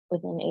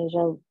within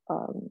Asia,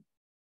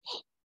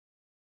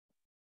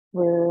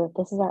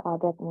 this is our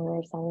object and we're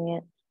assigning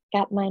it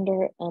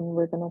Gapminder, and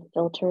we're gonna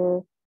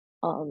filter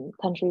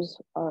countries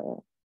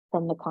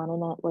from the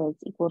continent where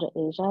it's equal to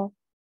Asia.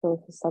 So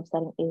it's a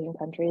subset of Asian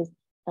countries.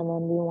 And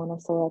then we want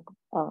to select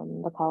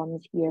the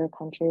columns year,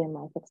 country, and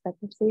life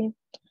expectancy.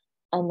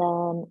 And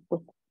then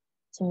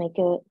to make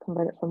it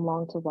convert it from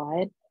long to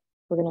wide,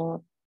 we're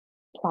gonna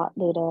plot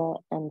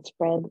data and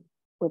spread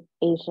with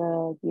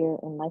Asia, year,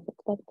 and life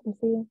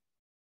expectancy.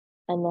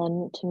 And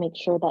then to make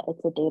sure that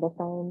it's a data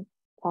frame,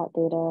 plot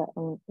data,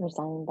 and we're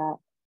assigning that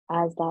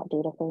as that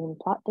data frame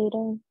plot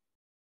data.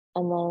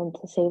 And then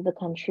to save the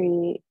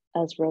country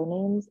as row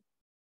names,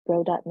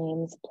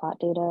 row.names plot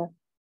data.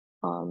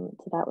 So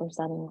that we're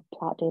setting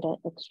plot data,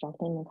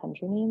 extracting the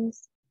country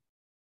names.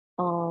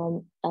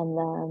 And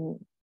then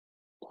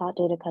plot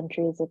data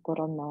country is equal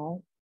to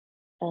null,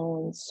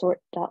 and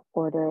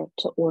sort.order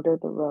to order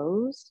the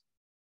rows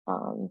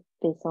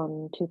based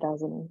on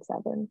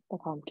 2007, the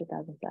column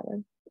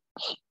 2007.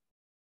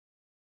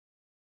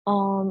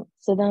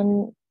 So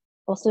then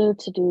also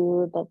to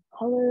do the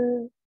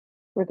color,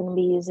 we're going to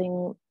be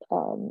using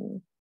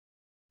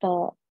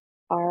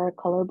our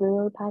color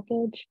brewer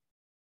package.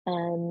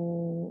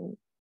 And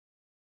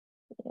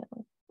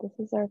yeah, this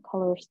is our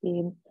color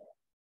scheme.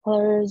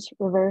 Colors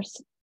reverse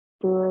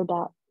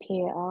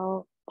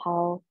brewer.pal,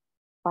 PAL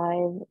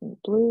 5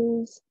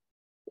 blues.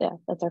 Yeah,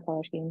 that's our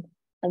color scheme.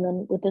 And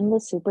then within the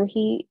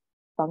superheat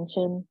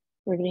function,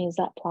 we're going to use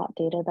that plot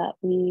data that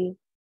we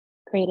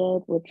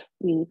created, which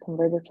we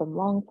converted from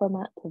long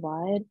format to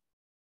wide.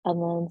 And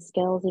then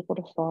scale is equal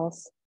to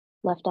false,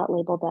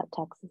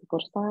 left.label.text is equal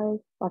to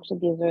size. Actually,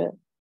 these are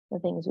the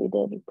things we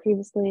did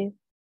previously.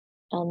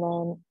 And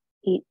then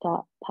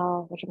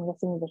heat.pal, which I'm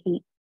guessing is the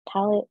heat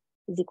palette,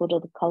 is equal to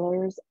the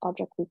colors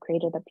object we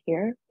created up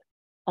here.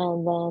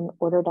 And then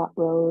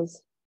order.rows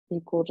is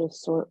equal to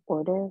sort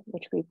order,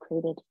 which we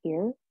created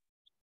here.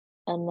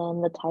 And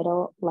then the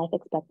title, life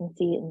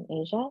expectancy in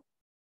Asia.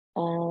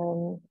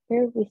 And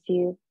here we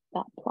see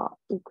that plot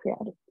we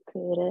created.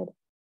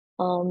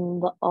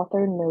 The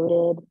author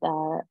noted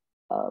that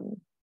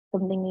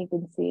something you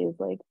can see is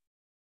like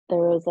there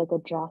was like a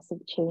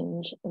drastic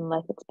change in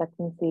life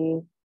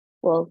expectancy.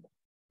 Well,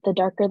 the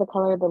darker the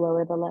color, the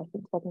lower the life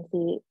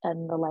expectancy,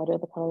 and the lighter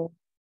the color,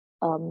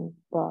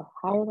 the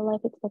higher the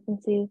life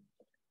expectancy.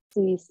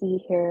 So you see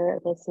here,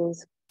 this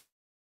is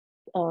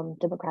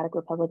Democratic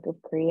Republic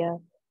of Korea,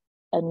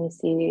 and you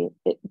see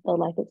the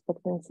life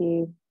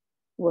expectancy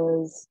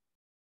was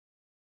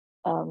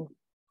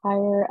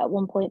higher at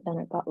one point, then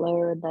it got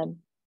lower,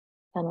 then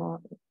kind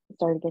of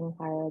started getting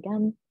higher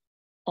again.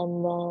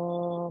 And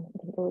then I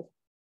think it was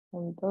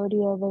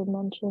Cambodia they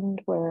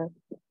mentioned, where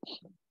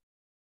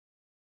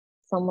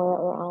somewhere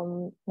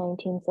around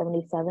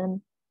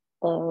 1977,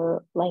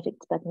 the life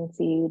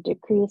expectancy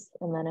decreased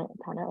and then it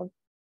kind of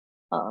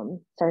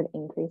started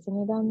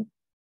increasing again.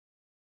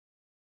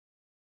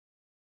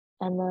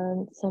 And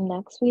then, so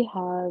next we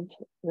have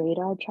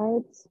radar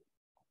charts.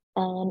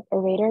 And a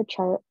radar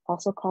chart,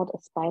 also called a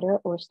spider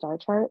or star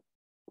chart,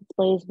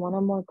 displays one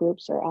or more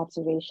groups or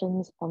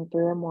observations on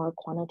 3 or more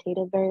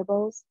quantitative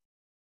variables.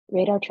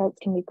 Radar charts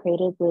can be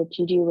created with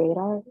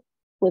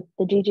with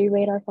the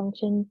ggradar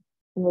function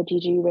in the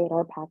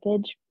ggradar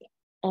package.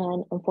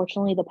 And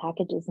unfortunately, the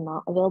package is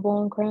not available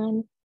on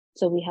CRAN,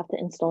 so we have to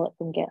install it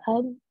from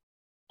GitHub.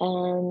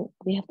 And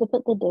we have to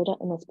put the data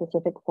in a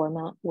specific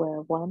format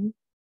where 1,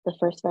 the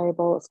first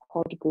variable is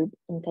called group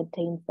and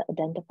contains the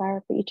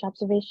identifier for each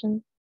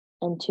observation.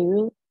 And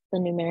 2, the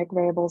numeric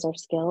variables are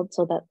scaled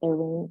so that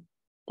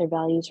their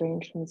values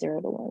range from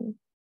 0 to 1.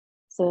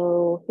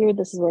 So here,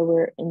 this is where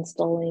we're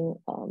installing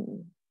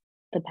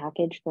the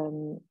package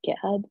from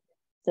GitHub.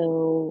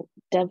 So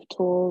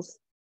DevTools,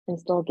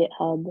 install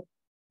GitHub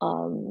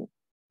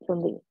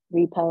from the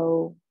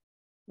repo,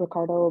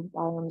 Ricardo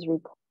Biomes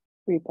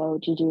repo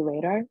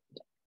ggradar.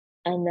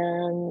 And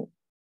then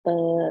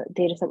the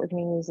dataset we're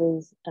going to use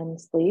is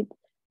msleep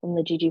from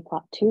the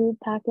ggplot2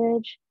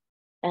 package.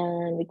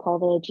 And we call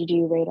the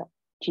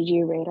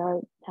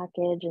ggradar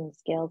package and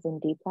scales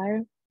in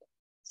dplyr.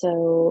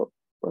 So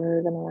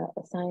we're going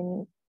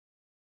to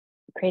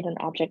create an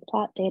object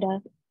plot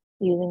data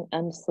using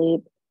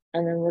msleep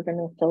And then we're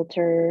gonna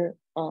filter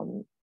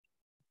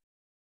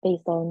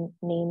based on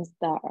names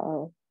that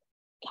are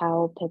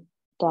cow, pig,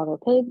 dog, or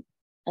pig,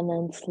 and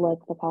then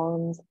select the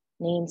columns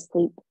name,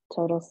 sleep,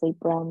 total, sleep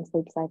realm,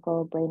 sleep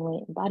cycle, brain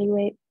weight, and body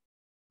weight,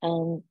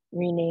 and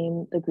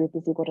rename the group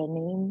is equal to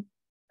name,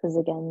 because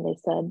again, they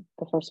said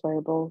the first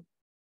variable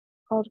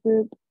called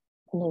group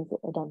and is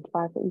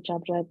identifier for each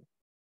object.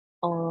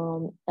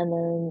 And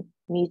then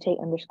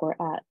mutate underscore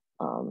at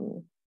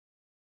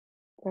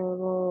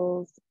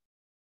variables.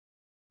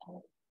 I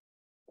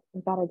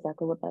forgot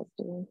exactly what that's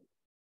doing.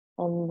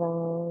 And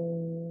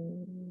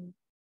then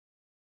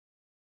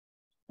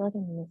I feel like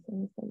I'm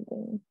missing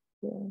something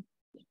here.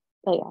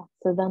 But yeah,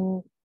 so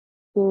then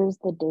here's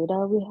the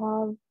data we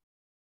have.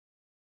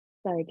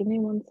 Sorry, give me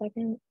 1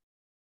 second.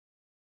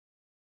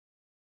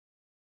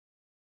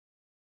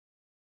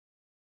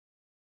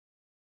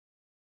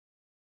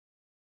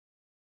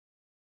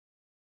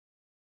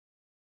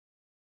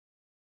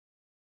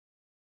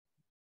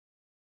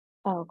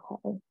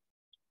 Okay,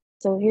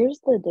 so here's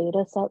the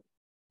data set,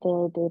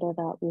 the data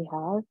that we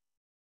have,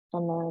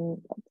 and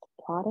then let's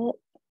plot it.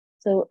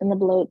 So in the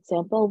below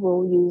example,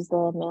 we'll use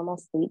the mammal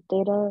sleep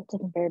data to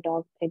compare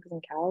dogs, pigs,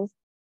 and cows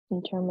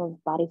in terms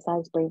of body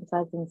size, brain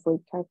size, and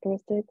sleep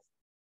characteristics,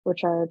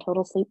 which are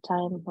total sleep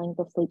time, length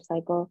of sleep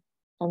cycle,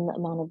 and the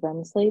amount of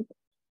REM sleep.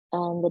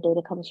 And the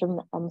data comes from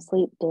the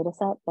M-Sleep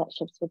dataset that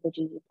ships with the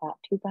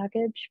ggplot2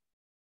 package.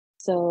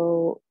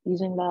 So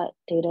using that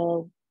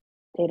data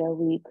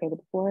we created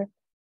before,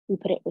 we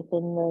put it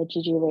within the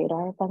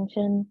ggradar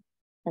function,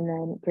 and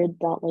then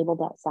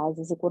grid.label.size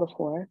is equal to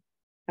 4,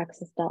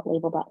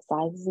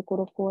 axis.label.size is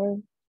equal to 4,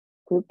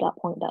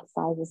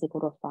 group.point.size is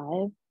equal to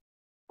 5,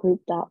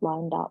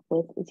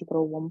 group.line.width is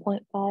equal to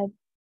 1.5,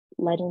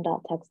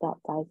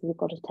 legend.text.size is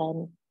equal to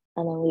 10,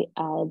 and then we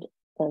add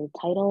the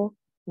title,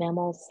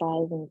 mammal,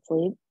 size, and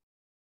sleep.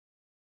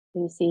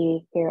 You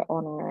see here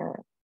on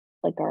our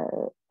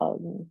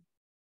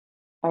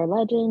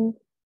legend,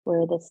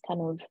 where this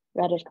kind of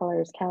reddish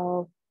color is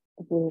cow,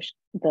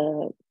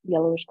 the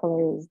yellowish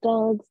color is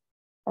dogs,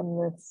 and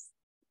this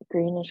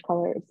greenish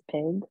color is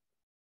pig.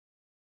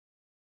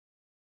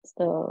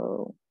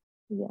 So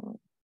yeah.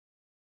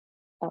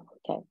 Oh,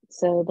 okay,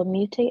 so the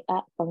mutate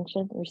at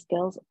function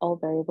rescales all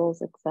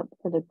variables except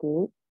for the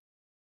group.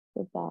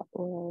 So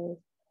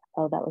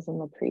that was in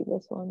the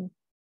previous one.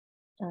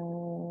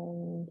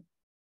 And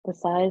the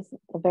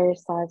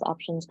various size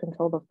options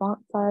control the font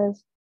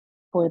size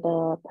for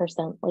the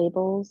percent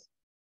labels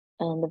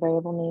and the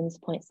variable names,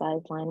 point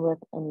size, line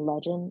width, and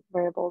legend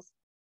variables,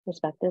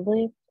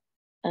 respectively.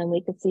 And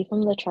we could see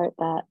from the chart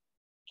that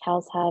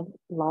cows have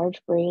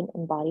large brain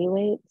and body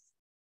weights.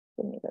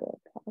 Let me go to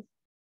cows.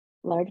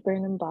 Large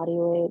brain and body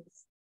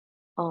weights,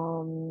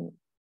 and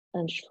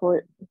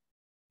short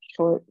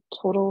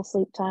total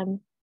sleep time,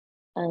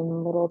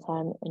 and little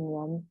time in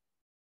REM.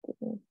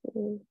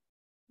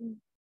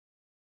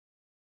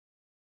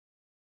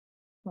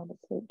 Not a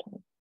sleep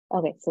time.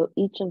 Okay, so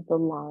each of the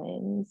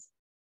lines.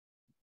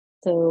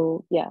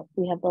 So yeah,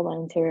 we have the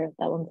lines here.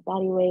 That one's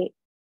body weight,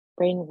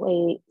 brain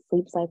weight,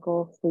 sleep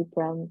cycle, sleep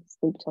REM,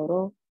 sleep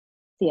total.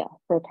 So yeah,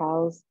 for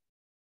cows,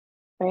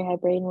 very high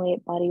brain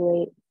weight, body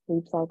weight,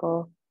 sleep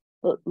cycle,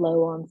 but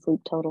low on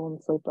sleep total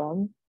and sleep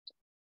REM.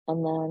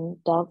 And then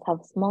dogs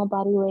have small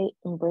body weight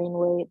and brain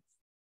weights,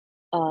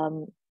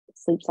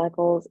 sleep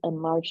cycles,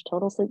 and large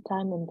total sleep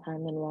time and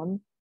time in REM.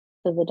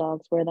 So the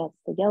dogs where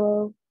that's the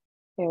yellow,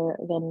 they're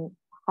again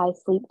high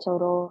sleep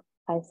total,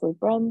 high sleep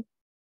REM.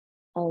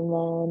 And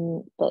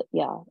then, but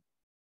yeah,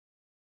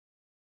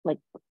 like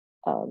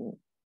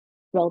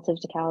relative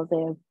to cows,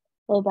 they have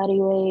low body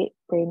weight,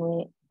 brain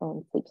weight,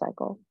 and sleep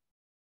cycle.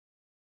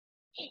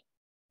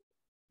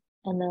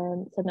 And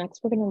then, so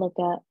next we're going to look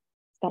at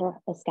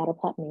a scatter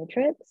plot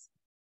matrix.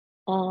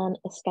 And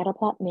a scatter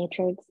plot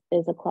matrix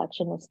is a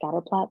collection of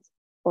scatter plots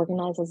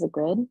organized as a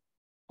grid,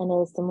 and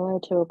it is similar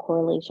to a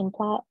correlation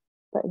plot,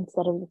 but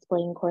instead of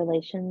displaying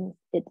correlations,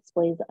 it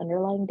displays the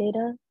underlying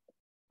data.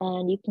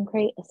 And you can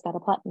create a scatter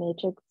plot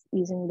matrix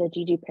using the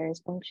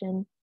ggpairs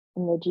function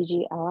in the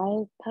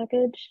ggli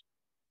package.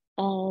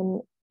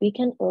 And we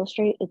can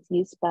illustrate its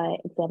use by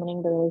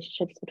examining the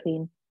relationships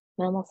between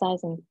mammal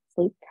size and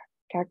sleep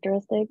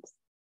characteristics.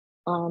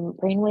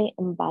 Brain weight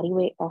and body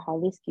weight are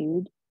highly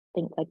skewed.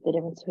 Think like the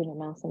difference between a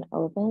mouse and an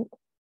elephant.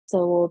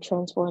 So we'll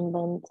transform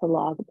them to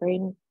log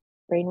brain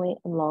weight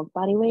and log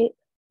body weight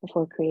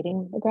before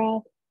creating the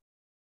graph.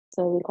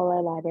 So we call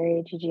our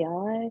library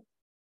ggli,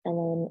 and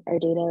then our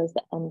data is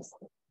the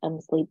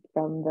M-Sleep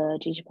from the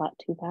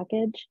ggplot2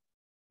 package.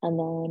 And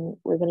then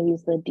we're going to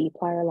use the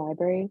dplyr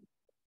library.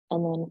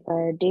 And then for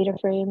our data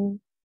frame,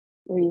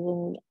 we're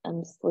using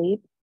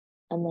M-Sleep.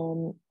 And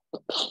then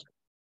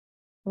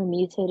we're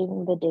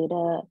mutating the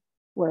data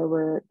where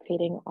we're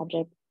creating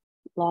object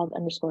log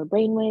underscore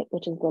brain weight,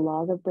 which is the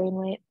log of brain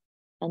weight,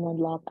 and then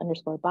log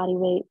underscore body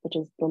weight, which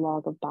is the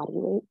log of body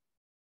weight.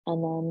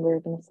 And then we're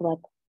going to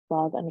select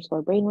log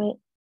underscore brain weight,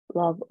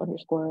 log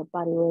underscore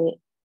body weight,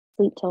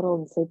 sleep total,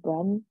 and sleep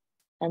REM.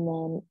 And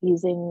then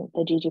using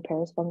the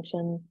ggpairs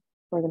function,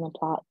 we're going to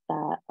plot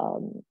that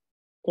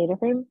data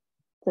frame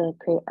to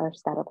create our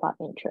scatter plot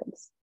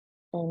matrix.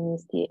 And you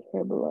see it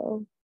here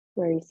below,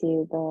 where you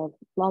see the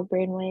log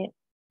brain weight,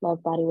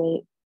 log body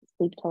weight,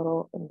 sleep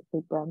total, and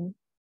sleep REM.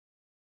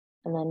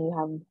 And then you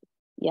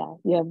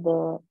have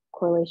the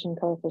correlation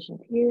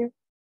coefficient here.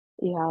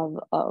 You have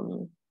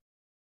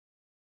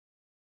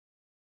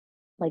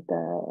like the,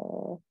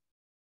 oh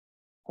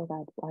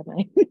God, why am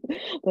I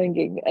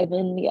blinking? And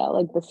then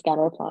like the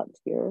scatter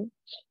plots here.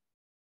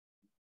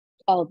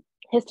 Oh,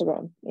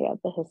 histogram. Yeah,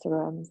 the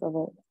histograms of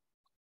it.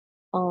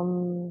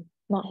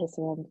 Not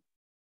histograms.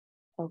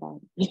 Oh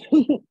God.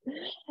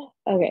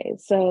 Okay,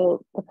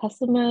 so the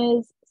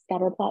customized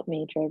scatter plot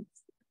matrix.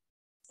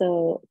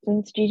 So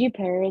since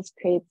ggpairs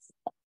creates,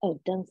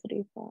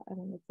 density plot, I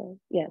want to say,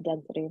 yeah,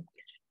 density.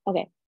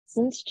 Okay,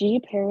 since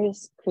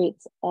ggpairs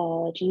creates a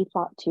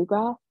ggplot2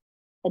 graph,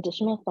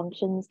 additional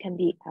functions can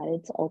be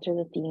added to alter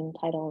the theme,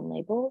 title, and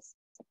labels.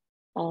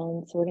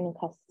 So we're going to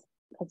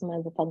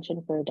customize a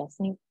function for a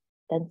density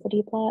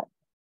plot.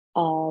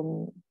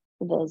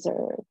 Those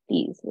are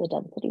the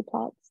density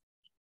plots,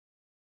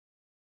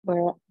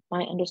 where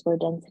my underscore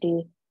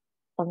density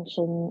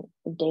function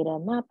of data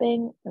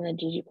mapping, and then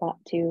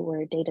ggplot2,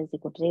 where data is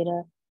equal to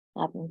data,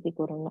 mapping is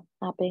equal to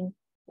mapping,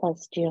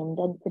 plus geom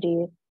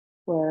density,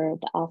 where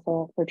the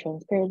alpha for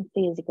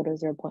transparency is equal to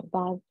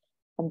 0.5,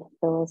 and the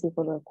fill is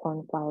equal to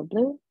cornflower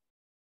blue.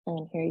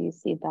 And here you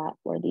see that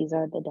where these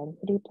are the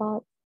density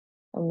plots,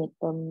 and make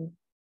them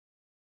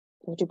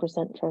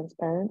 50%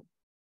 transparent.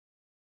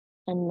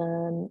 And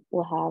then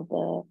we'll have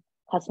the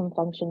custom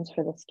functions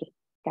for the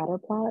scatter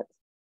plots.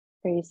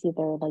 Here you see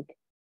they're like,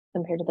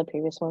 compared to the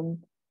previous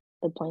one,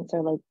 the points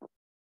are like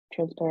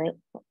transparent,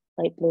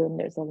 light blue, and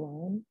there's a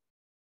line.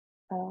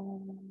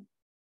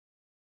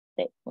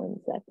 Wait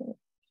 1 second.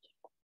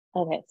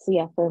 Okay, so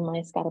yeah, for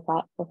my scatter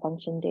plot for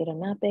function data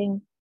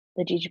mapping,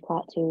 the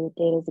ggplot2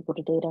 data is equal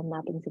to data,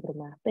 mapping is equal to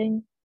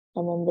mapping,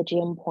 and then the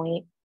geom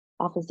point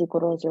alpha is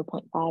equal to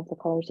 0.5, the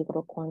color is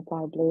equal to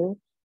cornflower blue,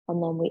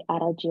 and then we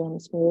add a geom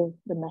smooth,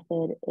 the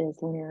method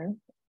is linear,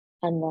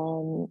 and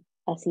then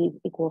SE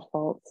equals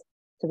false,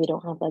 so we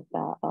don't have like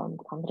that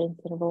confidence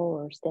interval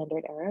or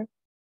standard error.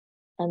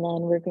 And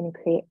then we're going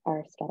to create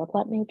our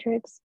scatterplot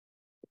matrix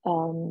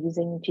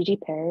using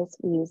ggpairs.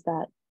 We use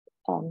that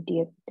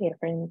data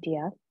frame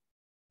df,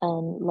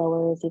 and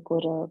lower is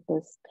equal to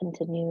this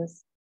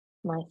continues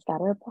my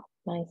scatter,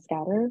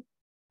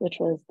 which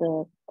was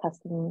the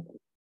custom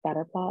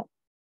scatter plot,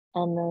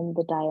 and then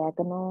the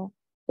diagonal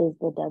is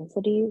the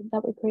density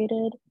that we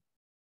created,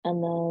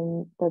 and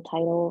then the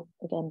title,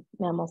 again,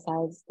 mammal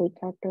size, sleep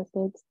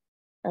characteristics,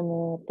 and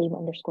the theme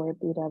underscore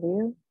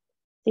BW.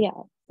 So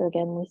yeah, so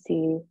again, we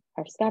see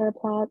our scatter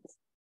plots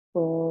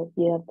where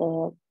you have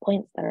the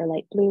points that are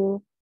light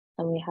blue,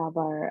 and we have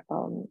our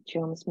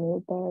geom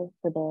smooth there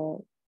for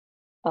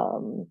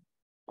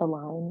the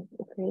line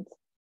it creates.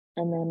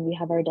 And then we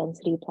have our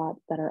density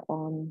plots that are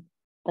on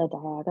the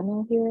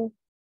diagonal here.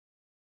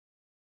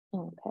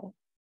 Okay,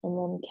 and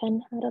then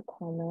Ken had a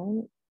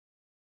comment.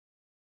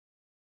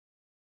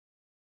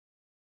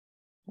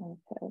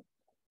 Okay.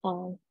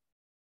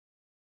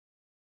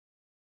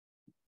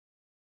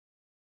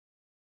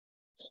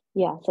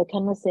 Yeah, so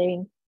Ken was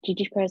saying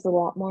ggpairs is a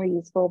lot more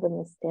useful than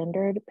the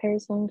standard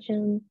pairs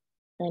function,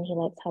 and he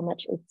likes how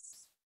much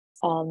its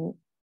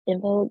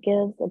info it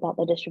gives about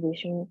the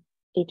distribution,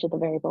 each of the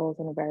variables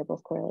and a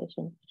variable's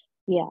correlation.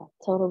 Yeah,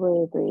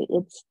 totally agree.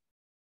 It's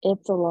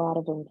a lot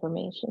of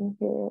information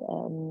here,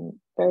 and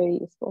very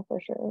useful for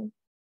sure.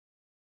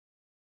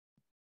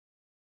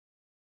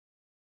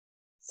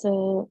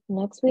 So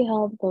next we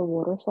have the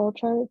waterfall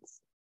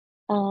charts.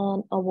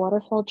 A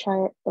waterfall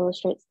chart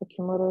illustrates the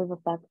cumulative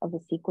effect of a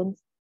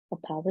sequence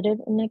of positive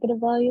and negative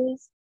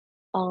values.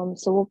 So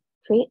we'll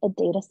create a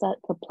data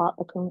set to plot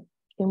the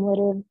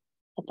cumulative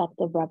effect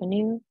of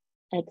revenue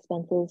and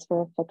expenses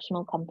for a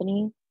fictional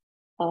company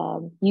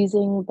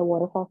using the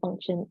waterfall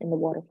function in the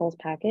waterfalls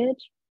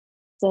package.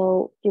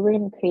 So here we're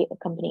going to create a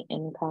company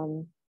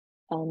income.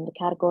 The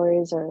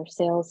categories are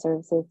sales,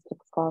 services,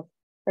 fixed costs,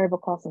 variable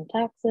costs, and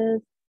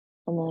taxes.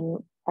 And then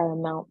our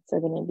amounts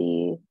are going to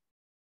be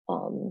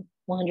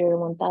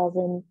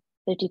 101,000,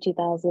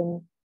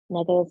 52,000,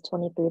 negative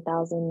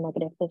 23,000,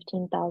 negative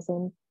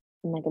 15,000,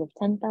 and negative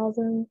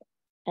 10,000.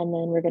 And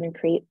then we're going to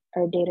create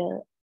our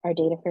data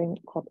frame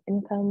called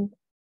income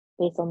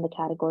based on the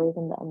categories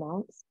and the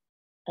amounts.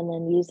 And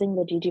then using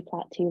the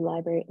ggplot2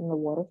 library and the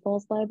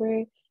waterfalls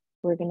library,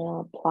 we're going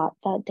to plot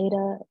that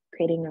data,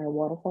 creating our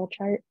waterfall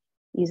chart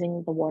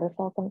using the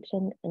waterfall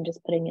function and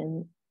just putting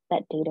in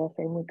that data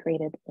frame we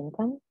created,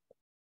 income.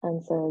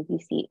 And so you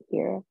see it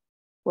here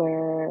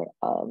where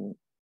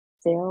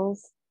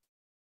sales,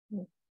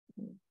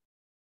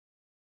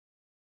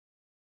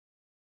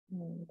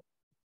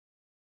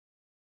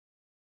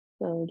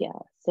 so yeah,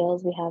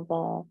 sales, we have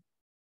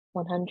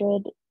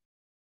 100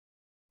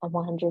 of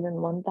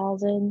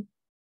 101,000,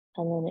 and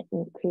then it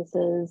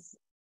increases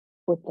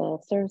with the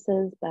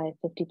services by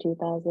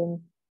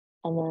 52,000,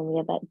 and then we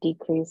have that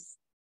decrease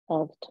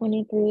of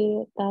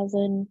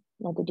 23,000,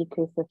 not the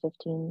decrease of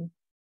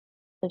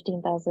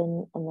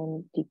 15,000, and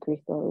then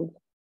decrease of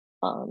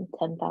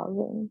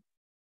 10,000.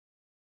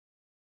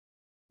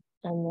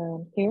 And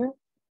then here,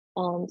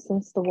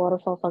 since the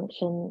waterfall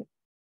function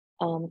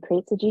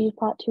creates a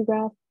ggplot2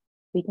 graph,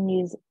 we can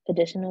use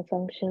additional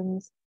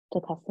functions to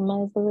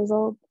customize the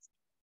results.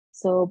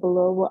 So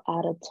below we'll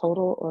add a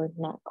total or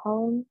net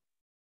column,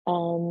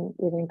 and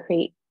we're going to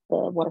create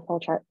the waterfall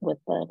chart with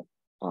the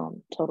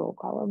total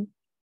column.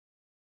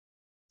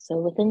 So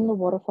within the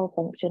waterfall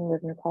function, we're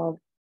going to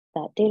call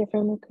that data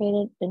frame we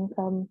created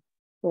income,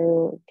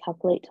 where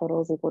calculate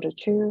total is equal to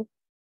true,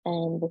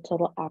 and the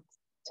total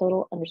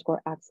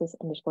underscore axis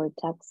underscore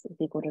text is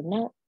equal to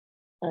net,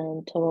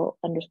 and total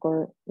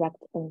underscore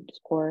rect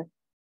underscore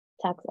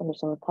text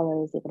underscore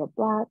color is equal to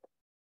black,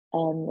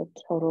 and the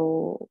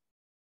total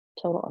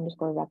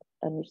underscore rect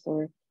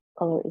underscore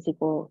color is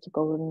equal to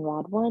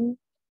goldenrod 1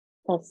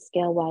 plus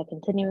scale y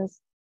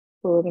continuous,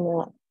 where we're going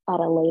to add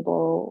a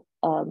label,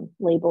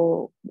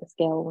 label the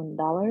scale in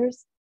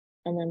dollars,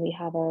 and then we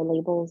have our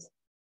labels.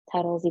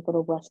 Title is equal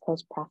to West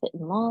Coast profit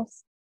and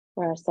loss,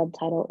 where our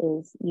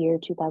subtitle is year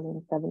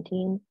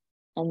 2017,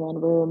 and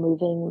then we're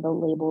removing the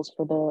labels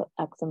for the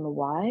X and the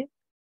Y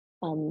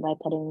by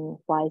putting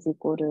Y is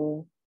equal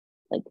to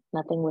like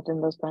nothing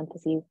within those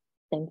parentheses,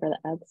 same for the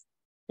X,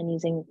 and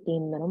using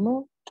theme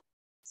minimal.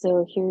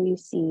 So here you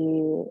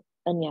see,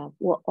 and yeah,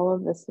 what all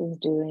of this is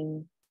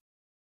doing,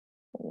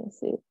 let me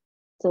see.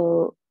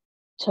 So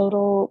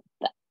total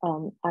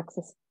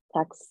axis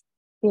text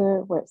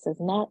here where it says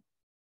net,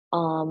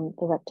 the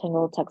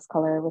rectangle text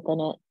color within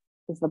it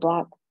is the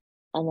black,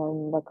 and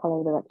then the color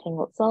of the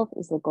rectangle itself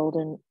is the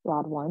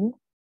goldenrod 1.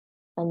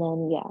 And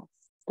then yeah,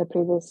 the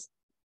previously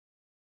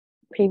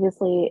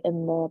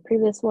in the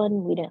previous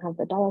one, we didn't have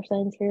the dollar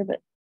signs here,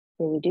 but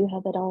here we do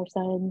have the dollar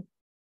sign.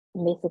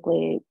 And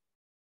basically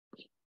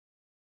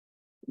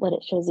what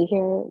it shows you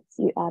here is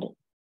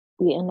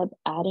we end up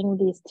adding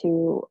these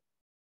two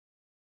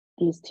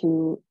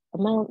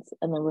amounts,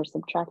 and then we're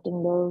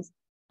subtracting those,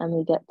 and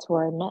we get to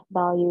our net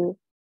value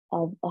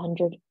of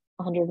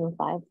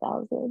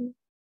 105,000.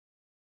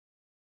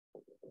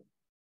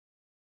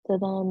 So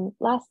then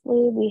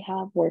lastly, we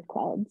have word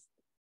clouds.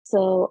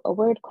 So a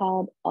word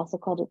cloud, also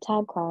called a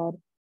tag cloud,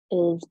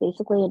 is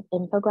basically an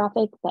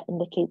infographic that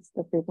indicates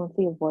the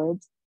frequency of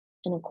words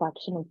in a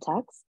collection of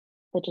text,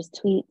 such as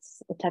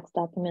tweets, a text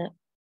document,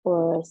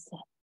 or a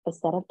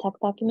set of text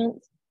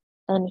documents.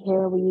 And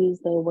here we use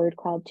the word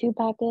cloud 2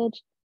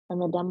 package and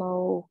the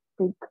demo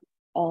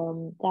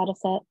data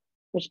set,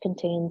 which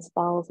contains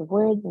files of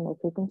words and their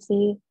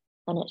frequency,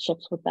 and it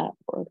ships with that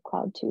word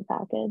cloud 2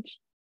 package.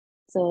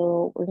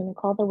 So we're going to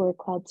call the word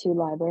cloud 2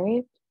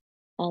 library,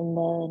 and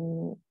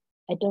then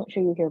I don't show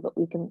you here, but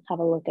we can have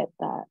a look at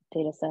that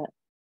data set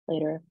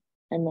later.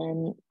 And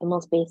then the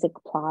most basic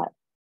plot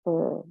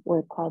for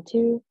word cloud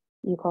 2,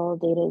 you call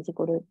data is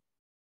equal to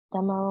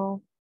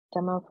demo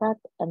frec,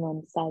 and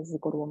then size is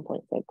equal to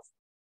 1.6.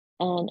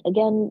 And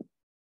again,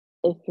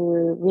 if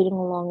you're reading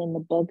along in the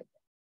book,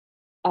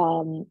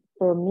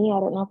 for me, I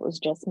don't know if it was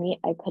just me,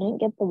 I couldn't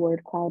get the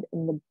word cloud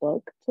in the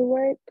book to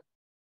work.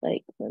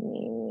 Like, let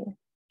me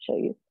show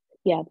you.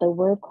 Yeah, the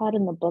word cloud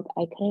in the book,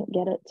 I couldn't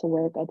get it to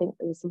work. I think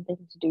it was something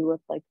to do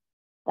with like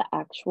the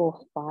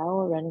actual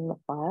file, running the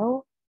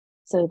file.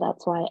 So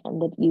that's why I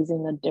ended up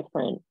using a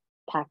different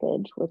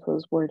package, which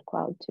was word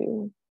cloud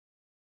 2.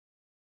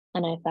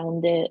 And I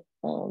found it,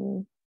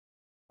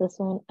 this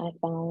one I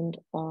found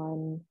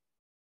on,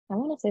 I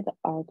want to say the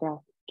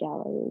R-Graph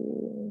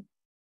gallery.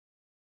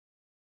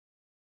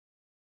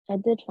 I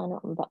did find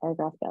it on the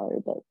R-Graph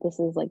gallery, but this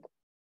is like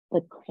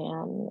the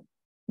CRAN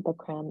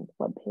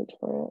webpage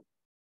for it.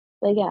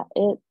 But yeah,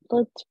 it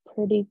looked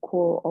pretty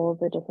cool, all of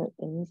the different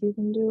things you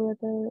can do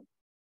with it.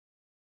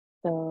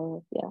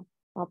 So yeah,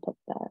 I'll put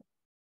that.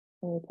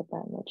 Let me put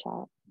that in the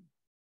chat.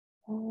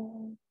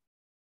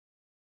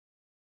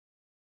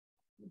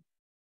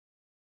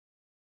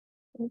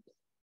 Oops.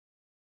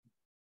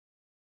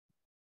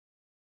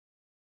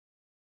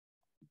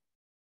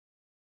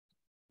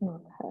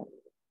 Okay.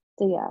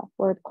 So yeah,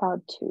 word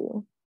cloud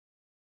 2.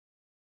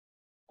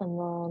 And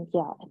then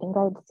yeah, I think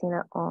I'd seen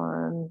it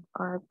on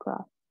our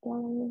graph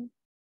gallery.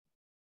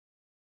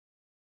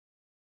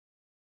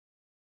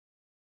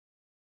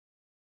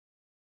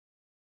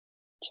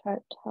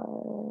 Chart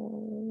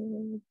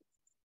types.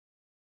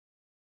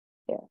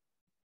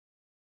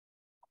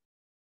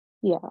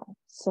 Yeah,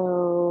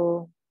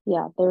 so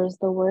yeah, there's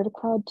the word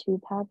cloud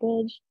 2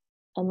 package,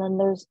 and then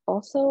there's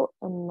also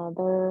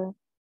another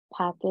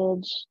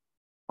package,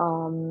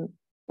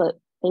 but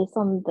based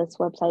on this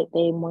website,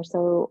 they more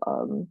so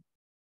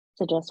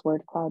suggest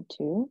word cloud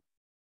 2.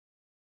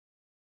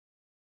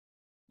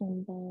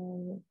 And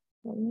then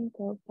let me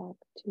go back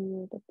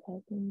to the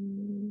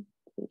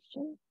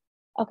presentation.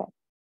 Okay,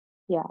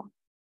 yeah,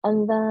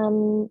 and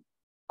then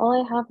all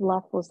I have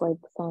left was like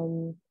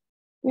some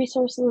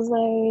resources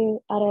I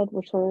added,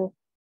 which were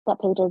that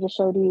page I just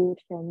showed you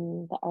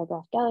from the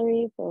R-Graph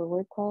gallery for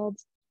word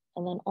clouds,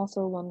 and then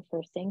also one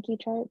for Sankey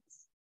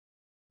charts.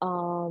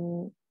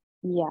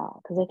 Yeah,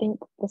 because I think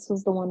this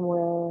was the one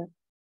where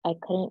I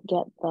couldn't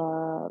get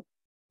the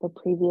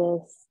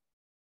previous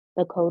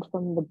the code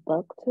from the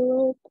book to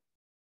work.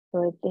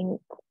 So I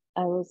think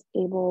I was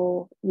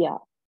able, yeah.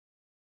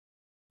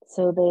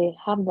 So they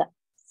have the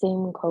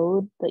same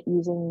code, but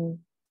using,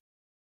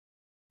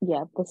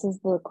 yeah, this is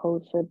the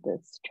code for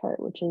this chart,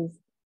 which is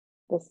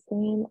the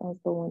same as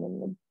the one in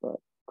the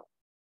book.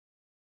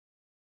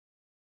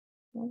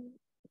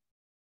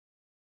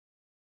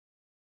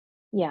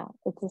 Yeah,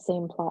 it's the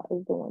same plot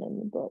as the one in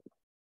the book.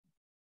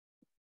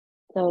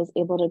 So I was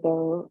able to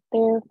go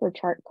there for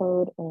chart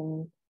code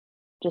and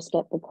just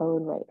get the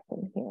code right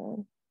from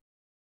here.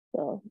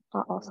 So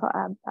I'll also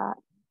add that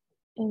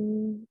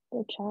in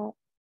the chat.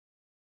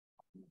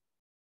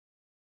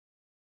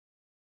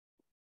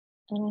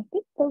 And I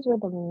think those were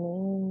the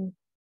main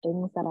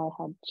things that I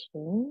had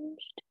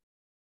changed,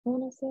 I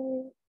want to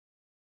say.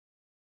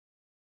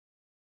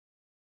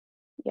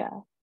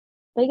 Yeah.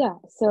 But yeah,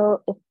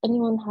 so if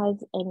anyone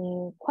has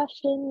any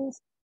questions,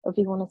 or if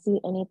you want to see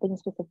anything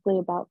specifically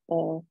about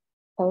the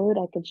code,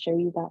 I could show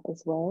you that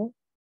as well.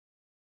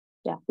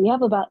 Yeah, we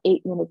have about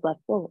 8 minutes left.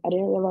 Oh, I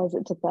didn't realize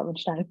it took that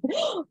much time.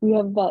 We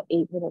have about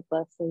 8 minutes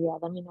left. So yeah,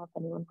 let me know if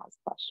anyone has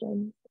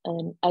questions.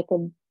 And I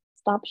could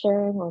stop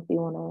sharing, or if you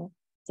want to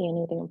see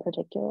anything in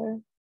particular.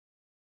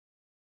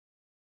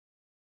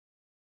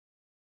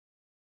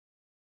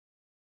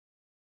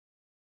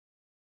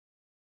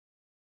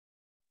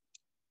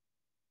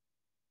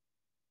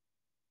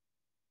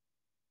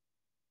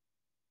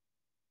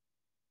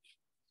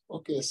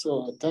 Okay,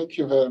 so thank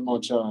you very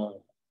much,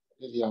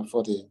 Lydia,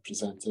 for the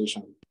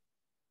presentation.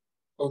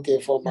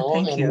 Okay, for my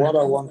own end, what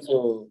I want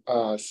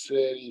to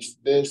say is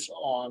based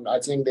on, I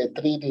think the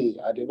 3D,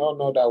 I did not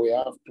know that we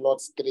have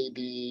plots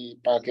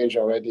 3D package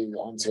already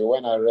until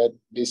when I read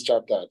this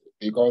chapter,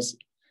 because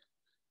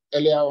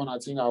earlier on, I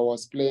think I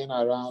was playing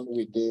around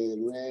with the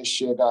ray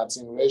shader. I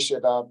think ray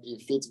shader,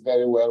 it fits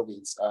very well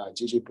with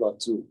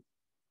ggplot2.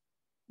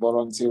 But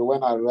until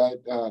when I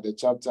read the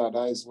chapter,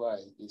 that is why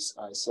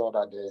I saw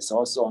that there is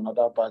also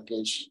another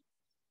package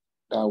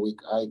that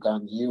I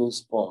can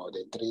use for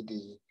the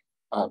 3D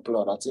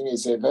plot. I think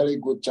it's a very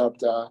good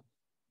chapter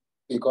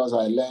because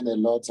I learned a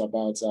lot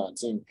about, I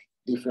think,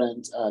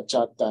 different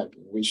chart type,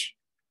 which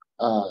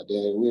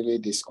they really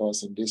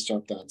discuss in this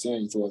chapter. I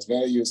think it was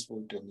very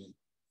useful to me.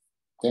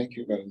 Thank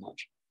you very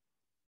much.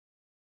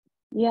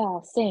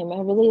 Yeah, same. I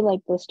really like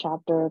this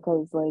chapter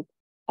because, like,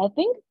 I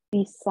think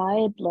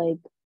beside, like,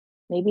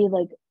 maybe,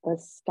 like, the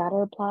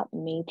scatter plot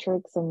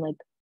matrix and, like,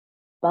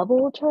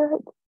 bubble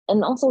charts,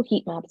 and also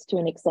heat maps to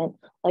an extent,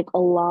 like, a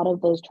lot of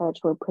those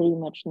charts were pretty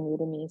much new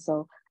to me.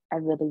 So I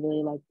really,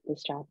 really like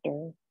this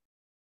chapter.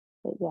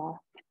 But yeah.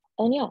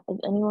 And yeah, if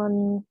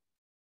anyone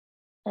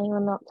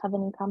else have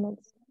any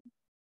comments?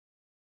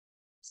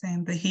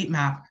 Same, the heat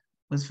map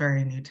was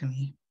very new to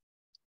me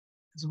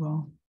as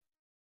well.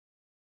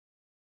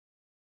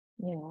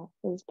 Yeah,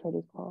 it was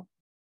pretty cool.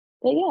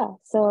 But yeah,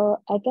 so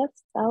I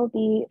guess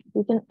we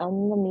can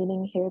end the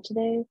meeting here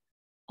today.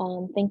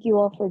 Thank you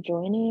all for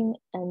joining.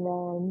 And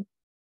then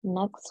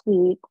next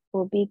week,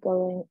 we'll be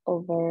going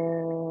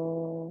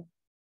over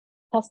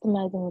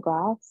customizing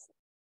graphs.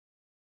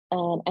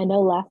 And I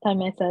know last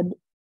time I said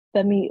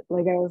Femi,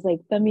 like I was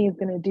like, Femi is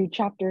gonna do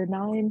chapter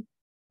 9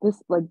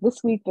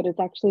 this week, but it's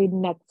actually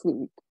next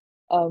week.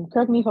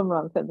 Correct me if I'm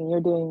wrong, Femi,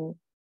 you're doing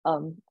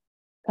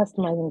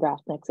customizing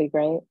graphs next week,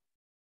 right?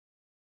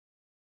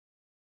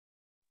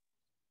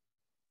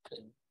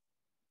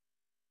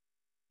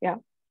 Yeah.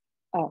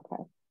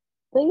 Okay.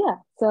 But yeah,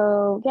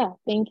 so yeah,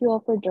 thank you all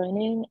for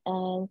joining,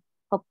 and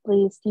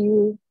hopefully see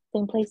you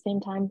same place,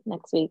 same time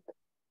next week.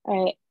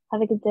 All right.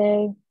 Have a good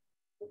day.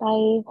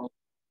 Bye.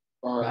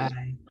 Bye.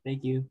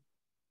 Thank you.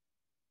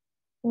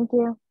 Thank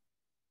you.